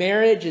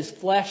 marriage is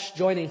flesh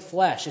joining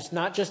flesh. It's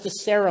not just a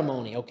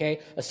ceremony,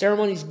 okay? A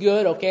ceremony is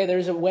good, okay?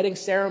 There's a wedding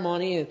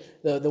ceremony, and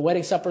the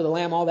wedding supper of the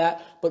Lamb, all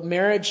that. But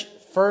marriage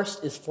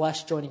first is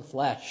flesh joining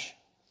flesh.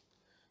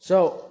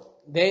 So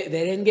they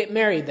didn't get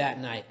married that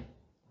night.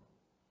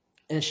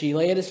 And she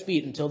lay at his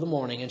feet until the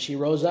morning, and she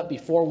rose up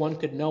before one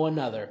could know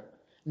another.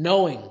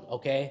 Knowing,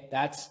 okay?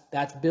 That's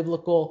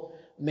biblical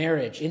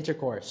marriage,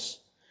 intercourse.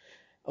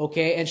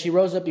 Okay, and she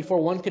rose up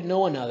before one could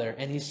know another.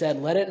 And he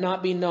said, let it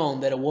not be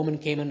known that a woman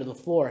came into the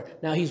floor.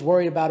 Now he's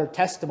worried about her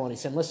testimony. He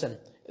said, listen,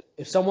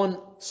 if someone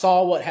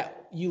saw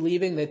you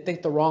leaving, they'd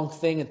think the wrong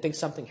thing and think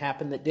something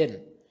happened that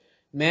didn't.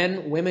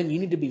 Men, women, you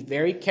need to be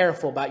very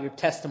careful about your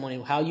testimony,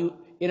 how you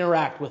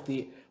interact with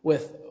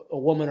a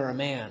woman or a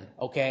man,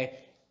 okay?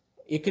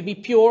 It could be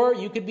pure.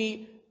 You could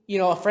be,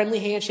 a friendly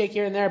handshake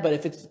here and there. But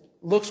if it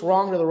looks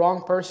wrong to the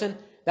wrong person,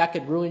 that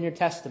could ruin your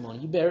testimony.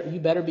 You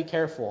better be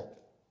careful.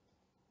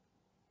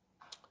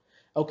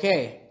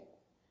 Okay.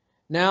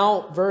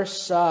 Now,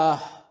 verse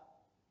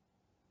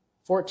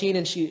 15,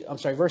 and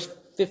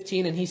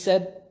he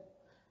said,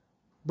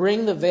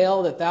 bring the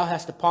veil that thou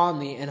hast upon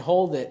thee, and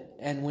hold it.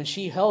 And when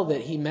she held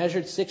it, he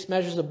measured 6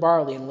 measures of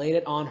barley, and laid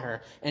it on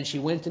her. And she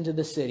went into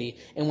the city.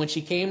 And when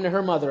she came to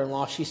her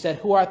mother-in-law, she said,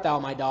 who art thou,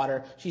 my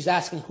daughter? She's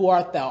asking, who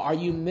art thou? Are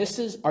you Miss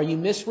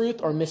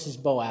Ruth or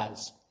Mrs.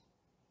 Boaz?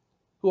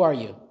 Who are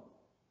you?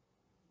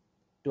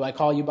 Do I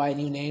call you by a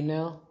new name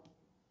now?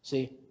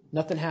 See,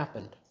 nothing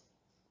happened.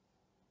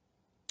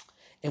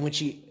 And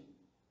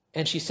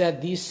she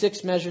said, these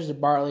 6 measures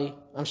of barley,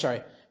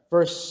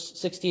 verse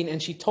 16,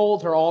 and she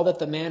told her all that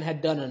the man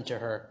had done to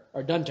her.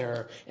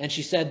 And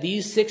she said,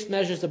 these 6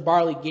 measures of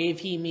barley gave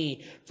he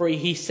me, for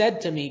he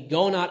said to me,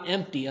 go not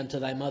empty unto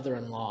thy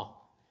mother-in-law.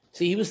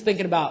 See, he was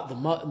thinking about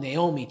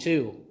Naomi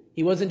too.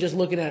 He wasn't just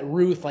looking at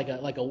Ruth like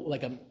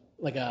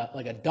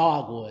a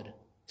dog would.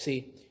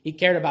 See, he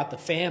cared about the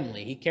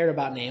family. He cared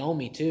about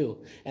Naomi too.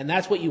 And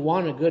that's what you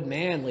want in a good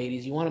man,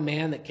 ladies. You want a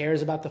man that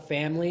cares about the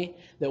family,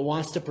 that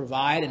wants to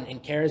provide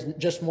and cares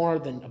just more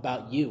than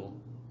about you.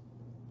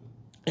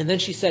 And then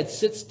she said,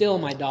 sit still,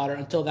 my daughter,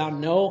 until thou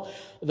know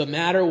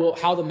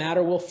how the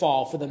matter will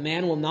fall, for the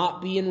man will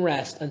not be in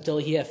rest until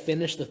he have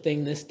finished the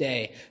thing this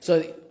day.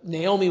 So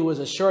Naomi was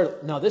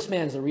assured, no, this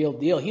man's the real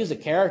deal. He's a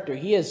character.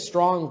 He has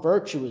strong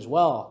virtue as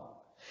well.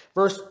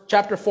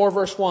 Chapter 4,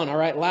 verse 1, all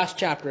right, last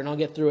chapter, and I'll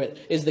get through it,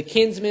 is the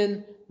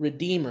kinsman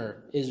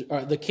redeemer,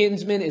 the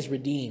kinsman is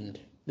redeemed.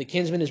 The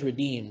kinsman is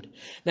redeemed.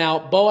 Now,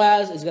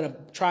 Boaz is going to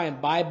try and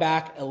buy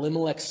back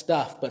Elimelech's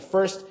stuff, but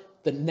first,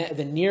 the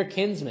near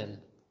kinsman,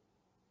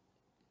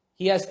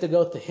 he has to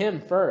go to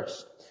him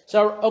first.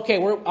 So, okay,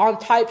 we're on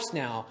types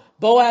now.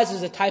 Boaz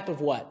is a type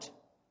of what?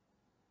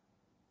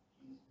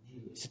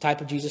 It's a type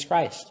of Jesus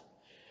Christ.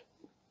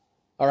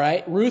 All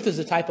right, Ruth is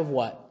a type of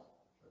what?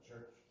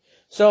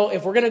 So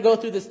if we're going to go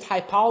through this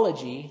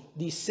typology,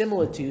 these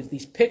similitudes,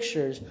 these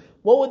pictures,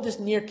 what would this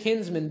near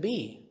kinsman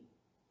be?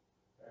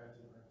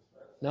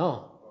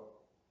 No.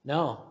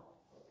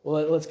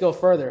 Well, let's go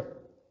further.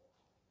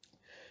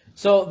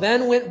 So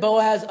then went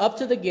Boaz up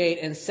to the gate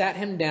and sat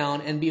him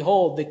down, and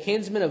behold, the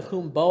kinsman of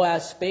whom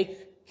Boaz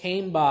spake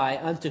came by,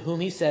 unto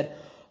whom he said,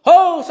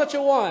 ho, such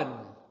a one.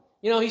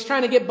 He's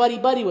trying to get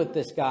buddy-buddy with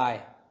this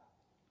guy.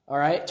 All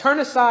right, turn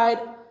aside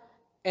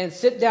and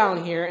sit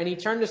down here. And he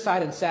turned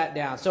aside and sat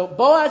down. So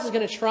Boaz is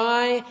going to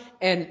try,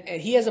 and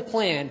he has a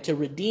plan to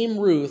redeem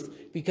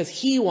Ruth because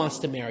he wants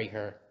to marry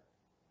her.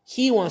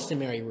 He wants to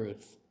marry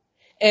Ruth.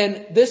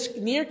 And this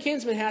near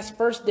kinsman has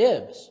first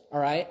dibs, all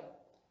right?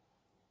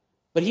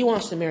 But he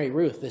wants to marry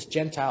Ruth, this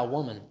Gentile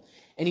woman.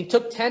 And he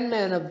took 10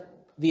 men of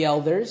the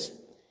elders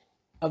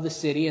of the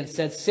city and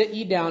said, sit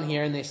ye down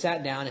here. And they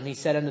sat down, and he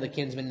said unto the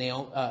kinsman,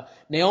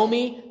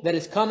 Naomi, that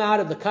is come out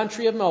of the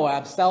country of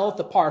Moab, selleth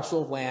the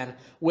parcel of land,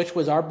 which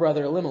was our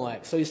brother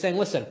Elimelech. So he's saying,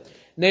 listen,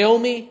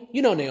 Naomi,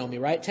 you know Naomi,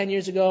 right? 10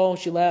 years ago,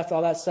 she left,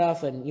 all that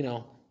stuff, and,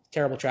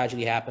 terrible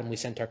tragedy happened. We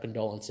sent our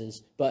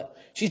condolences. But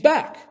she's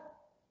back.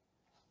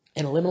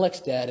 And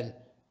Elimelech's dead, and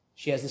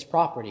she has this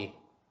property.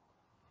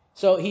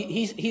 So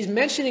he's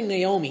mentioning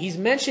Naomi. He's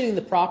mentioning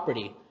the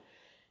property.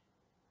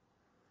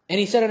 And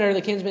he said unto her,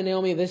 the kinsman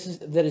Naomi,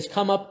 that has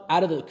come up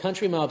out of the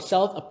country of Moab,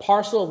 selleth a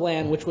parcel of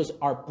land which was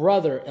our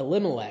brother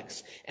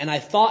Elimelech's. And I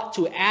thought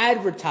to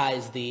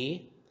advertise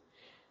thee,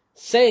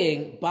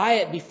 saying, buy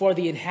it before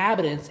the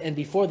inhabitants and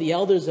before the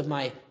elders of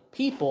my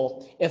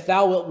people. If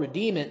thou wilt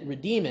redeem it,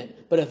 redeem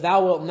it. But if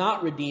thou wilt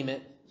not redeem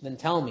it, then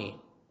tell me,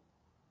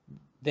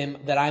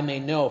 then that I may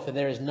know, for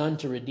there is none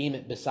to redeem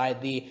it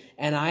beside thee,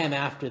 and I am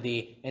after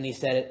thee. And he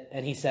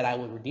said I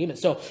would redeem it.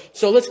 So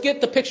let's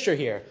get the picture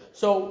here.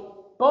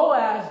 So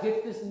Boaz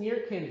gets this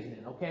near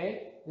kinsman,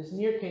 okay? This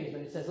near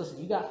kinsman. He says,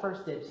 listen, you got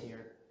first dibs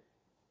here.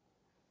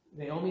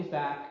 Naomi's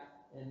back,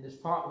 and this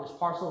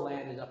parcel of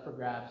land is up for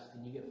grabs,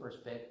 and you get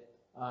first pick.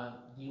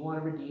 Do you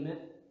want to redeem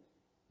it?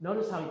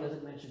 Notice how he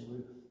doesn't mention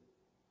Ruth.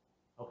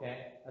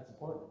 Okay? That's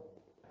important.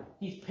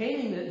 He's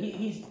paying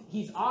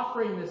he's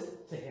offering this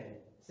to him.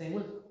 Saying,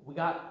 look, we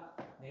got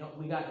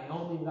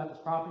Naomi, we got this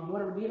property. You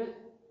want to redeem it?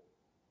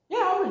 Yeah,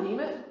 I'll redeem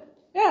it.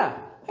 Yeah.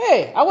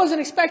 Hey, I wasn't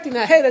expecting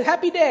that. Hey,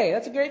 happy day.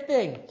 That's a great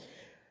thing.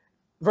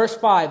 Verse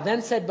 5,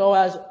 then said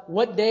Boaz,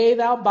 what day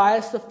thou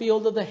buyest the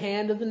field of the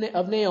hand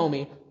of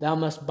Naomi, thou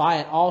must buy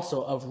it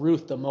also of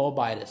Ruth the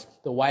Moabitess,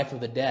 the wife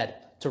of the dead,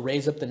 to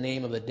raise up the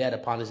name of the dead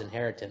upon his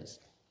inheritance.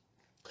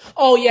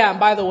 Oh, yeah, and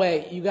by the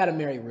way, you got to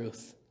marry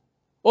Ruth.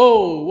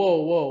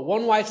 Whoa.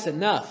 One wife's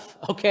enough,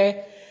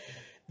 okay?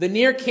 The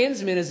near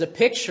kinsman is a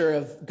picture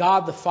of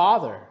God the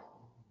Father.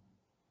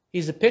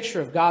 He's a picture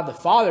of God the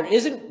Father.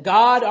 Isn't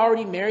God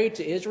already married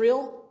to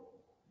Israel?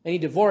 And he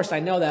divorced, I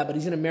know that, but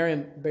he's going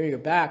to marry her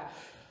back.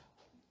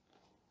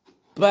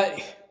 But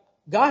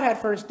God had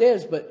first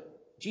dibs,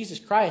 but Jesus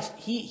Christ,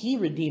 he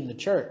redeemed the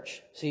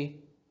church.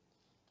 See?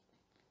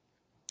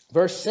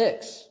 Verse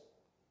 6.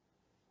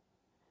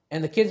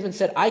 And the kinsman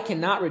said, I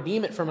cannot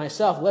redeem it for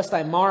myself, lest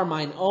I mar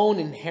mine own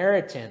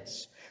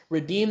inheritance.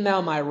 Redeem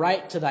thou my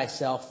right to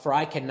thyself, for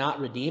I cannot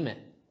redeem it.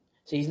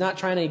 So he's not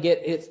trying to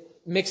get it,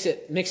 mix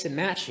and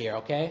match here,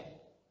 okay?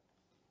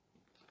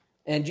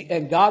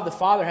 And God the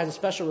Father has a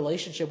special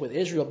relationship with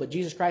Israel, but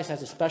Jesus Christ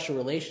has a special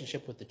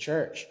relationship with the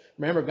church.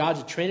 Remember,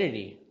 God's a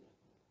Trinity.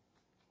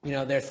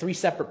 They're three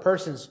separate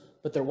persons,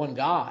 but they're one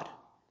God.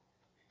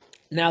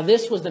 Now,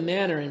 this was the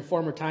manner in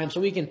former times,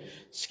 so we can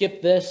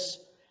skip this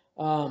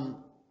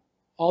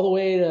all the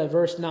way to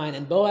verse 9.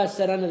 And Boaz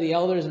said unto the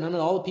elders and unto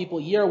all the people,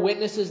 ye are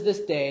witnesses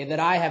this day that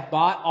I have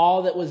bought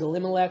all that was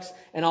Elimelech's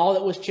and all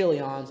that was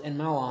Chilion's and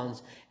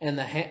Mahlon's and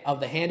of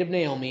the hand of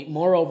Naomi.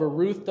 Moreover,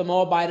 Ruth the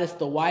Moabitess,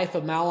 the wife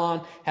of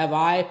Mahlon, have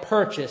I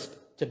purchased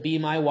to be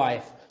my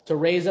wife, to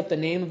raise up the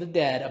name of the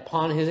dead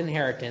upon his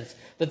inheritance,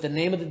 that the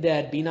name of the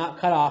dead be not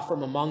cut off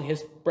from among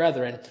his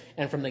brethren,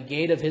 and from the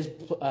gate of his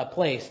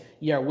place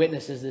ye are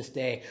witnesses this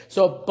day.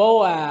 So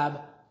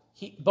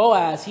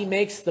Boaz, he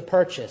makes the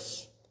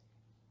purchase.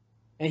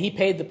 And he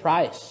paid the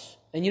price.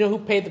 And you know who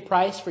paid the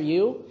price for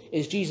you?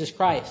 Is Jesus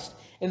Christ.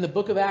 In the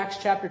book of Acts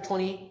chapter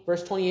 20,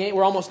 verse 28,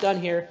 we're almost done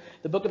here.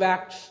 The book of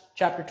Acts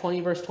chapter 20,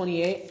 verse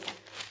 28,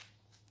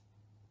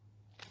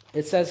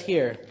 it says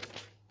here,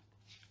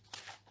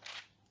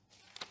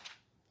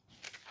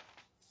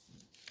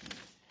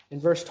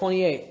 in verse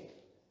 28,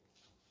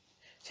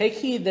 take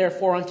heed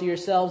therefore unto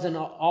yourselves and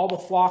all the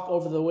flock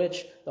over the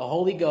which the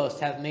Holy Ghost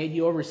hath made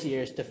you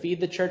overseers, to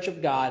feed the church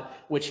of God,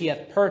 which he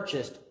hath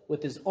purchased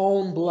with his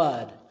own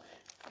blood.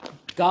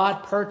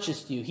 God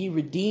purchased you. He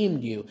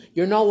redeemed you.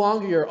 You're no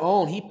longer your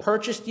own. He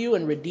purchased you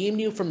and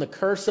redeemed you from the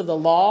curse of the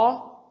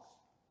law.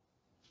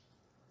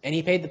 And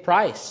he paid the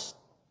price.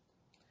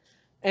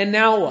 And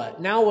now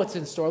what? Now what's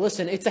in store?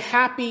 Listen, it's a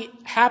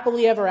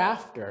happily ever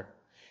after.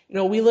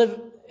 We live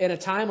in a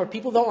time where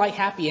people don't like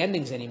happy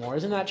endings anymore.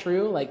 Isn't that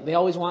true? Like they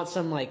always want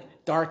some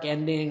dark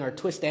ending or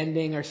twist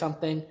ending or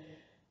something.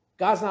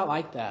 God's not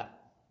like that.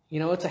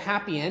 It's a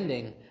happy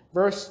ending.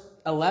 Verse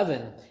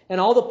 11, and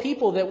all the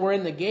people that were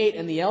in the gate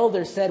and the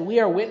elders said,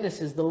 we are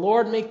witnesses. The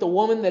Lord make the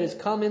woman that is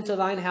come into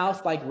thine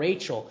house like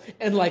Rachel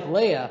and like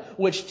Leah,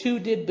 which two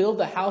did build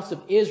the house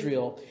of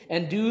Israel,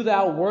 and do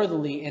thou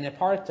worthily in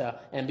Ephrathah,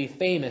 and be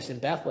famous in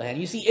Bethlehem.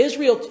 You see,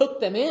 Israel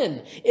took them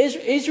in.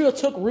 Israel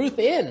took Ruth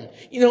in.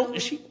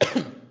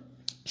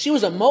 She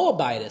was a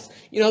Moabitess.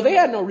 They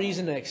had no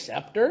reason to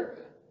accept her.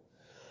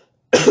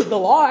 The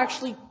law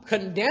actually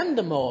condemned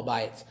the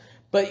Moabites.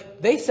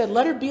 But they said,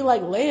 let her be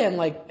like Leah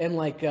and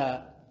like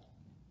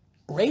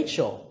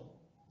Rachel.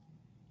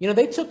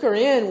 They took her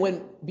in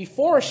when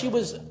before she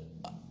was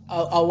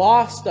a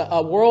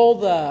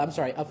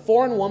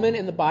foreign woman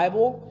in the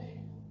Bible.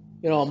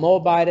 A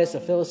Moabitess, a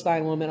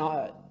Philistine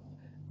woman.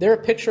 They're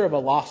a picture of a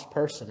lost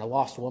person, a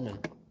lost woman.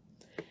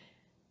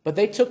 But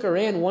they took her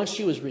in once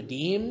she was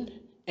redeemed.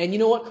 And you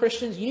know what,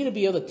 Christians? You need to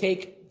be able to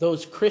take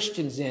those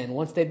Christians in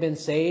once they've been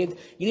saved.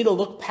 You need to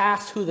look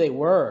past who they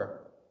were.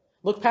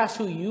 Look past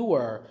who you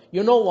were.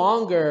 You're no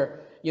longer,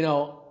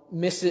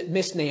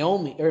 Miss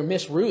Naomi or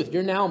Miss Ruth.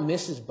 You're now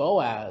Mrs.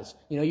 Boaz.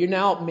 You're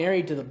now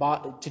married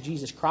to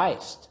Jesus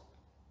Christ.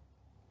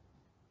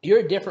 You're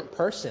a different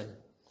person.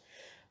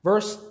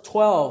 Verse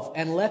 12,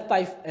 and let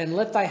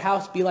thy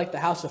house be like the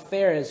house of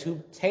Pharez,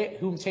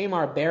 whom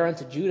Tamar bare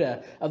unto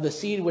Judah, of the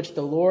seed which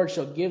the Lord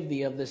shall give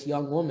thee of this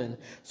young woman.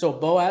 So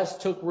Boaz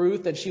took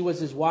Ruth, and she was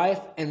his wife,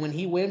 and when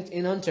he went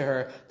in unto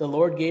her, the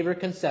Lord gave her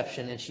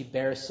conception, and she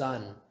bare a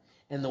son.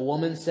 And the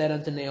woman said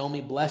unto Naomi,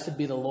 Blessed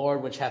be the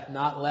Lord, which hath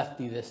not left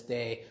thee this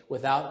day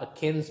without a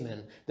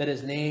kinsman, that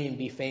his name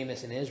be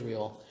famous in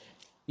Israel.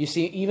 You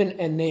see,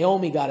 and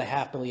Naomi got a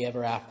happily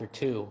ever after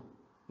too.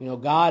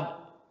 God,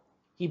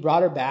 He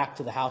brought her back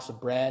to the house of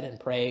bread and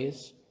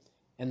praise,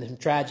 and some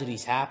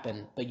tragedies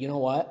happened. But you know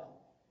what?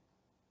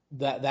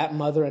 That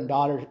mother and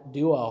daughter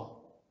duo,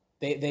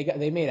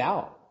 they made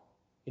out.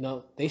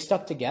 They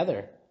stuck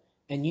together.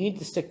 And you need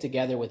to stick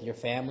together with your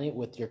family,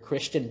 with your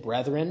Christian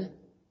brethren,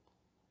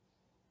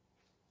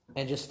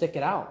 and just stick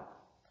it out.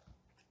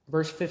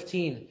 Verse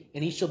 15,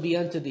 and he shall be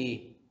unto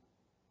thee,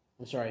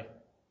 verse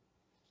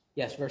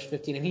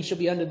 15. And he shall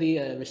be unto thee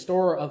a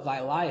restorer of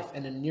thy life,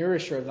 and a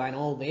nourisher of thine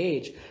old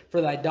age.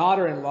 For thy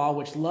daughter-in-law,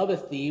 which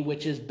loveth thee,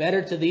 which is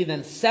better to thee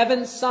than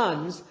 7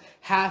 sons,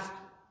 hath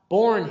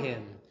borne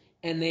him.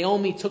 And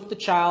Naomi took the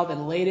child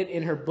and laid it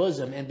in her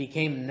bosom, and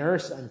became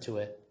nurse unto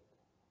it.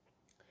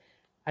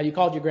 Have you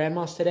called your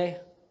grandmas today?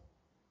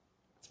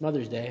 It's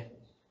Mother's Day.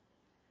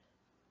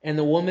 And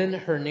the woman,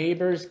 her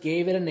neighbors,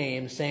 gave it a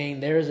name, saying,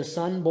 There is a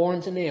son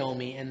born to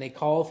Naomi, and they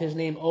call his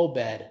name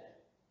Obed.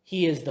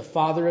 He is the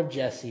father of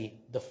Jesse,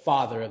 the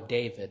father of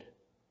David.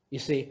 You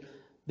see,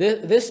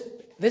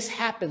 this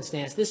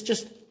happenstance, this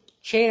just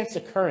chance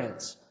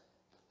occurrence,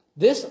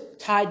 this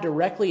tied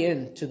directly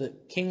into the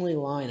kingly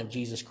line of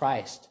Jesus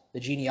Christ, the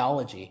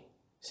genealogy.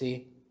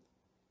 See?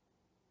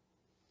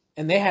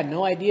 And they had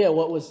no idea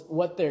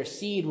what their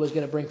seed was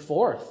going to bring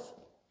forth.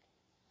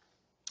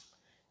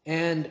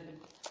 And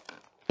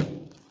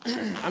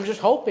I'm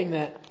just hoping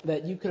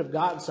that you could have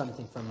gotten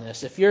something from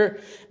this.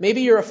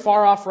 Maybe you're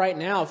afar off right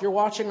now. If you're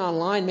watching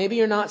online, maybe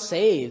you're not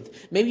saved.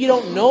 Maybe you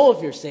don't know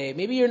if you're saved.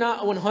 Maybe you're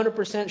not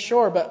 100%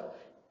 sure, but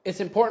it's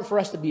important for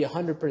us to be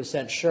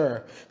 100%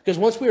 sure. Because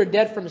once we were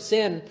dead from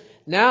sin,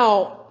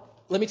 now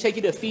let me take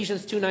you to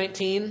Ephesians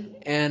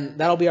 2:19, and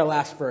that'll be our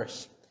last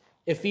verse.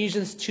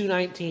 Ephesians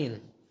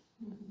 2:19.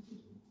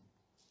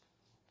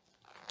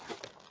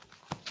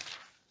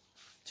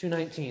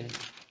 2:19.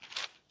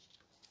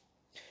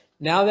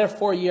 Now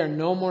therefore ye are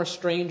no more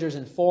strangers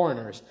and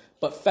foreigners,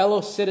 but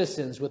fellow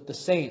citizens with the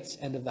saints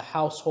and of the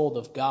household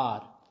of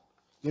God.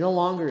 You're no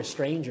longer a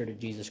stranger to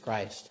Jesus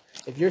Christ.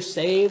 If you're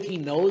saved, He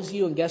knows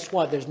you, and guess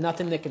what? There's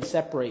nothing that can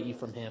separate you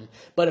from Him.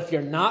 But if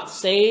you're not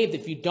saved,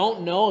 if you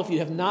don't know, if you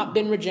have not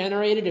been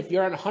regenerated, if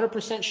you're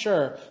 100%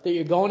 sure that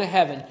you're going to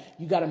heaven,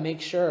 you got to make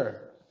sure.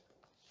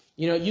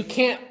 You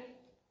can't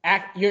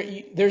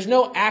there's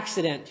no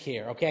accident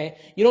here, okay?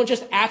 You don't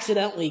just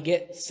accidentally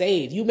get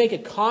saved. You make a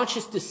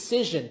conscious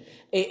decision,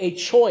 a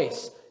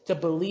choice to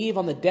believe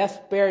on the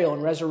death, burial,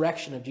 and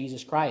resurrection of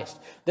Jesus Christ.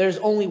 There's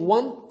only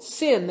one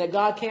sin that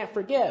God can't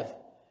forgive.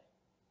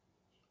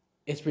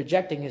 It's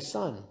rejecting His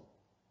Son.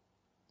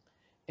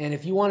 And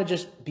if you want to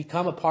just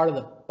become a part of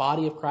the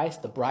body of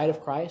Christ, the bride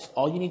of Christ,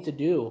 all you need to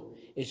do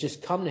is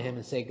just come to Him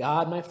and say,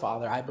 God, my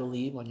Father, I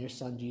believe on your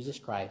Son, Jesus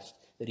Christ,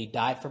 that He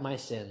died for my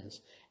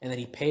sins, and that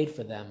He paid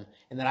for them,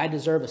 and that I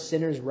deserve a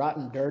sinner's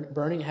rotten,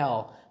 burning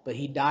hell, but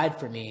He died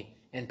for me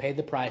and paid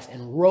the price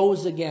and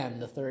rose again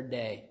the 3rd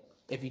day.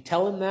 If you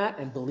tell Him that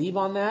and believe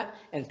on that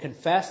and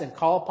confess and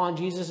call upon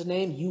Jesus'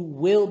 name, you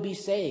will be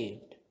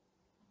saved.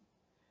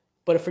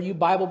 But for you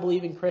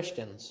Bible-believing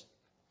Christians,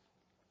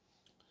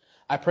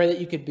 I pray that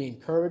you could be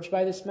encouraged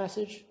by this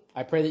message.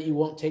 I pray that you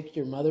won't take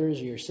your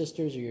mothers or your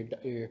sisters or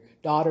your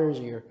daughters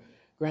or your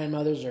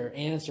grandmothers or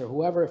aunts or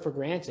whoever for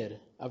granted.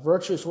 A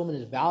virtuous woman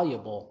is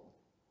valuable.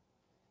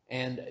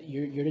 And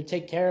you're to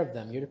take care of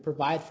them. You're to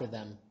provide for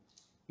them.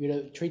 You're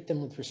to treat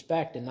them with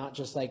respect and not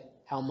just like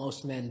how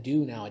most men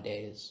do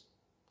nowadays.